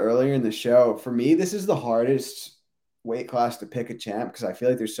mentioned earlier in the show, for me, this is the hardest weight class to pick a champ because I feel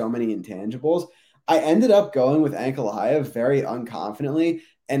like there's so many intangibles. I ended up going with Ankalaev very unconfidently,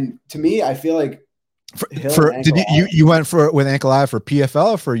 and to me, I feel like you went with Ankalaev for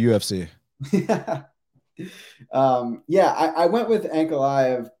PFL or for UFC? I went with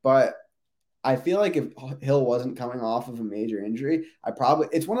Ankalaev, but I feel like if Hill wasn't coming off of a major injury,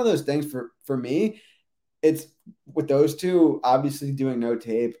 it's one of those things for me. it's with those two, obviously doing no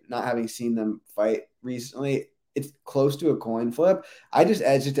tape, not having seen them fight recently, it's close to a coin flip. I just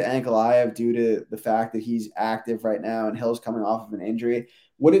edged it to Ankalaev due to the fact that he's active right now and Hill's coming off of an injury.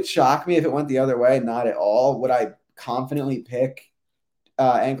 Would it shock me if it went the other way? Not at all. Would I confidently pick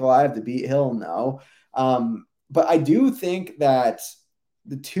Ankalaev to beat Hill? No. But I do think that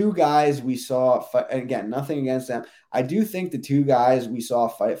the two guys we saw fight, again, nothing against them. I do think the two guys we saw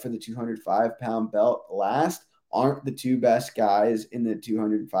fight for the 205-pound belt last aren't the two best guys in the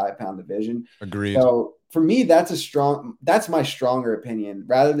 205-pound division. Agreed. So for me, that's my stronger opinion.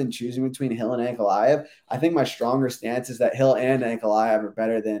 Rather than choosing between Hill and Ankalaev, I think my stronger stance is that Hill and Ankalaev are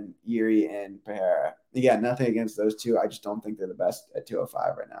better than Yuri and Pereira. Again, nothing against those two. I just don't think they're the best at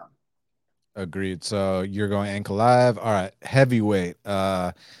 205 right now. Agreed. So you're going Ankalaev. All right, heavyweight.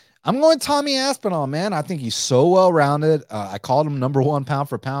 I'm going Tommy Aspinall, man. I think he's so well rounded. I called him number one pound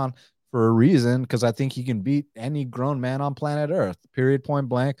for pound for a reason because I think he can beat any grown man on planet Earth. Period. Point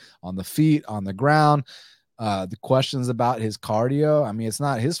blank. On the feet, on the ground. The questions about his cardio. I mean, it's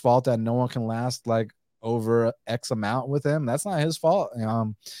not his fault that no one can last like over X amount with him. That's not his fault. Yeah.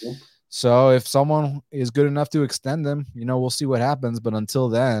 So if someone is good enough to extend them, we'll see what happens. But until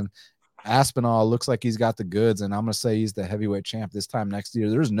then, Aspinall looks like he's got the goods, and I'm going to say he's the heavyweight champ this time next year.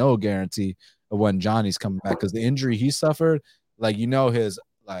 There's no guarantee of when Johnny's coming back because the injury he suffered, like, his,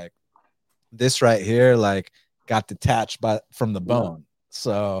 like, this right here, like, got detached from the bone.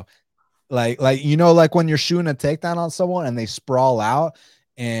 So, like when you're shooting a takedown on someone and they sprawl out,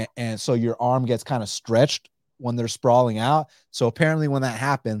 and so your arm gets kind of stretched when they're sprawling out. So apparently when that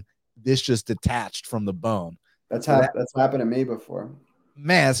happened, this just detached from the bone. That's happened to me before.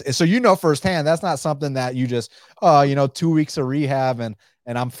 Man, so firsthand, that's not something that you just 2 weeks of rehab and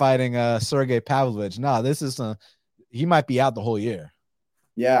I'm fighting Sergey Pavlovich. No, this is he might be out the whole year.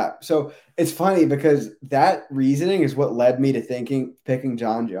 Yeah, so it's funny because that reasoning is what led me to picking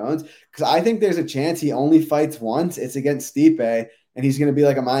Jon Jones, because I think there's a chance he only fights once. It's against Stipe, and he's going to be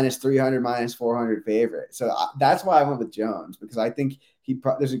like a -300, -400 favorite. So that's why I went with Jones, because I think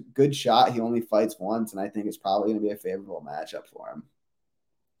there's a good shot he only fights once, and I think it's probably going to be a favorable matchup for him.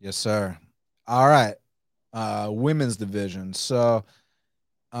 Yes, sir. All right. Women's division. So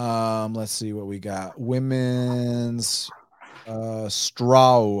let's see what we got. Women's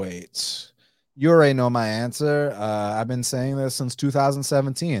strawweight. You already know my answer. I've been saying this since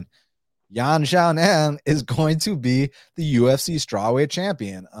 2017. Yan Xiaonan is going to be the UFC strawweight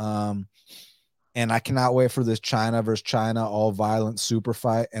champion. And I cannot wait for this China versus China all violent super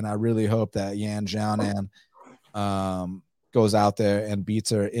fight. And I really hope that Yan Xiaonan goes out there and beats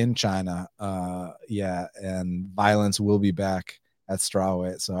her in China. And violence will be back at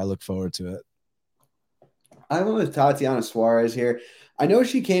strawweight. So I look forward to it. I went with Tatiana Suarez here. I know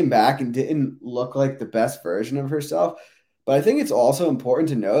she came back and didn't look like the best version of herself, but I think it's also important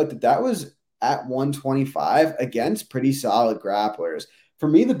to note that was at 125 against pretty solid grapplers. For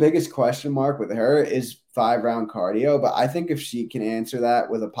me, the biggest question mark with her is 5-round cardio, but I think if she can answer that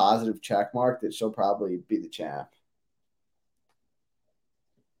with a positive check mark, that she'll probably be the champ.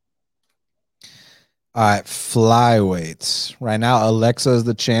 All right, flyweights. Right now, Alexa is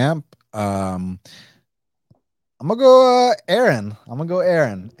the champ. I'm gonna go Aaron.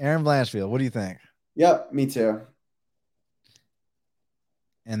 Aaron Blanchfield. What do you think? Yep, me too.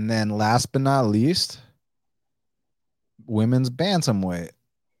 And then last but not least, women's bantamweight.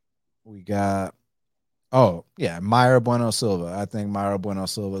 We got Mayra Bueno Silva. I think Mayra Bueno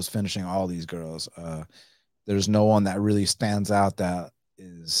Silva is finishing all these girls. There's no one that really stands out that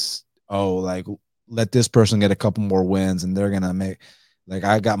is let this person get a couple more wins and they're gonna make. Like,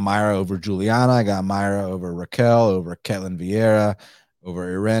 I got Mayra over Juliana. I got Mayra over Raquel, over Ketlin Vieira,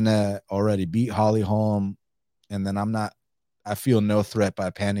 over Irene. Already beat Holly Holm. And then I feel no threat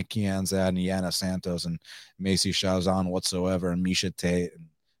by Pani Kianzad and Yana Santos and Macy Chazan whatsoever, and Misha Tate and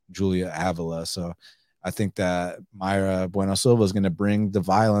Julia Avila. So I think that Mayra Bueno Silva is going to bring the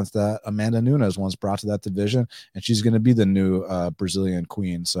violence that Amanda Nunes once brought to that division, and she's going to be the new Brazilian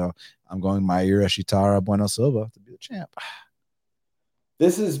queen. So I'm going Mayra Shitara Bueno Silva to be the champ.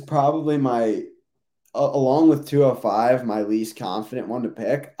 This is probably along with 205, my least confident one to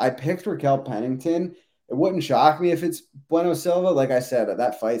pick. I picked Raquel Pennington. It wouldn't shock me if it's Bueno Silva. Like I said,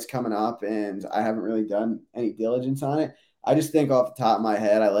 that fight's coming up, and I haven't really done any diligence on it. I just think off the top of my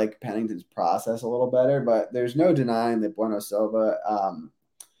head, I like Pennington's process a little better, but there's no denying that Bueno Silva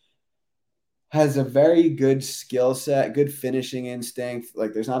has a very good skill set, good finishing instinct.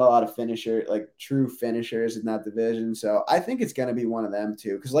 Like, there's not a lot of true finishers in that division. So I think it's going to be one of them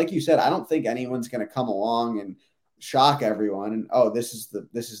too. Because like you said, I don't think anyone's going to come along and shock everyone and, this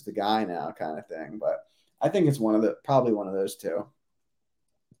is the guy now kind of thing. But I think it's probably one of those two.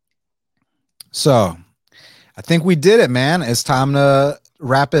 So I think we did it, man. It's time to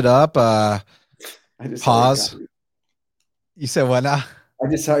wrap it up. I just Pause. You said what now? I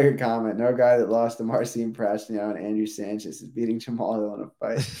just saw your comment. No guy that lost to Marcin Prestiano and Andrew Sanchez is beating Jamal Hill in a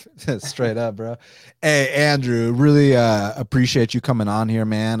fight. Straight up, bro. Hey, Andrew, really appreciate you coming on here,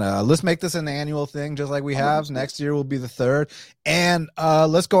 man. Let's make this an annual thing, just like we have. 100%. Next year will be the 3rd. And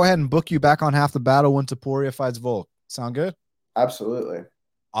let's go ahead and book you back on Half the Battle when Topuria fights Volk. Sound good? Absolutely.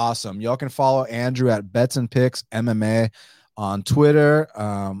 Awesome. Y'all can follow Andrew at Bets and Picks MMA on Twitter,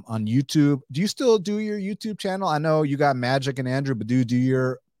 on YouTube. Do you still do your YouTube channel? I know you got Magic and Andrew, but do you do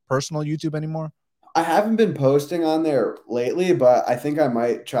your personal YouTube anymore? I haven't been posting on there lately, but I think I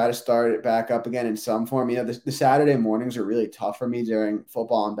might try to start it back up again in some form. You know, the Saturday mornings are really tough for me during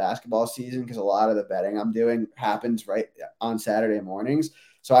football and basketball season because a lot of the betting I'm doing happens right on Saturday mornings.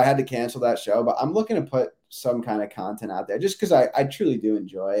 So I had to cancel that show, but I'm looking to put some kind of content out there just because I truly do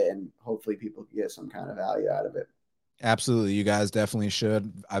enjoy it, and hopefully people can get some kind of value out of it. Absolutely. You guys definitely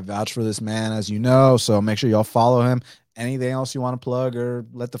should. I vouch for this man, as you know, so make sure y'all follow him. Anything else you want to plug or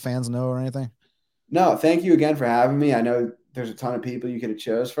let the fans know or anything? No, thank you again for having me. I know there's a ton of people you could have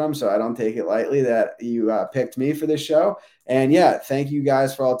chose from, so I don't take it lightly that you picked me for this show. And yeah, thank you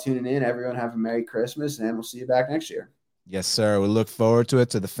guys for all tuning in. Everyone have a Merry Christmas, and we'll see you back next year. Yes, sir. We look forward to it.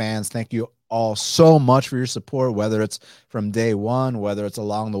 To the fans, thank you all so much for your support, whether it's from day one, whether it's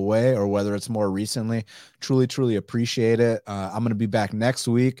along the way, or whether it's more recently. Truly, truly appreciate it. I'm going to be back next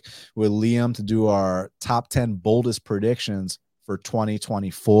week with Liam to do our top 10 boldest predictions for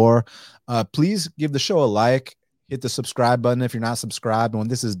 2024. Please give the show a like. Hit the subscribe button if you're not subscribed. When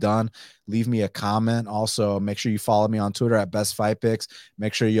this is done, leave me a comment. Also, make sure you follow me on Twitter at Best Fight Picks.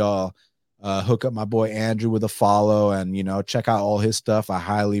 Make sure y'all hook up my boy Andrew with a follow, and check out all his stuff. I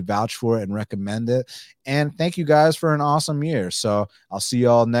highly vouch for it and recommend it. And thank you guys for an awesome year. So I'll see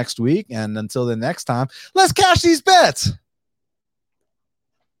y'all next week, and until the next time, let's cash these bets.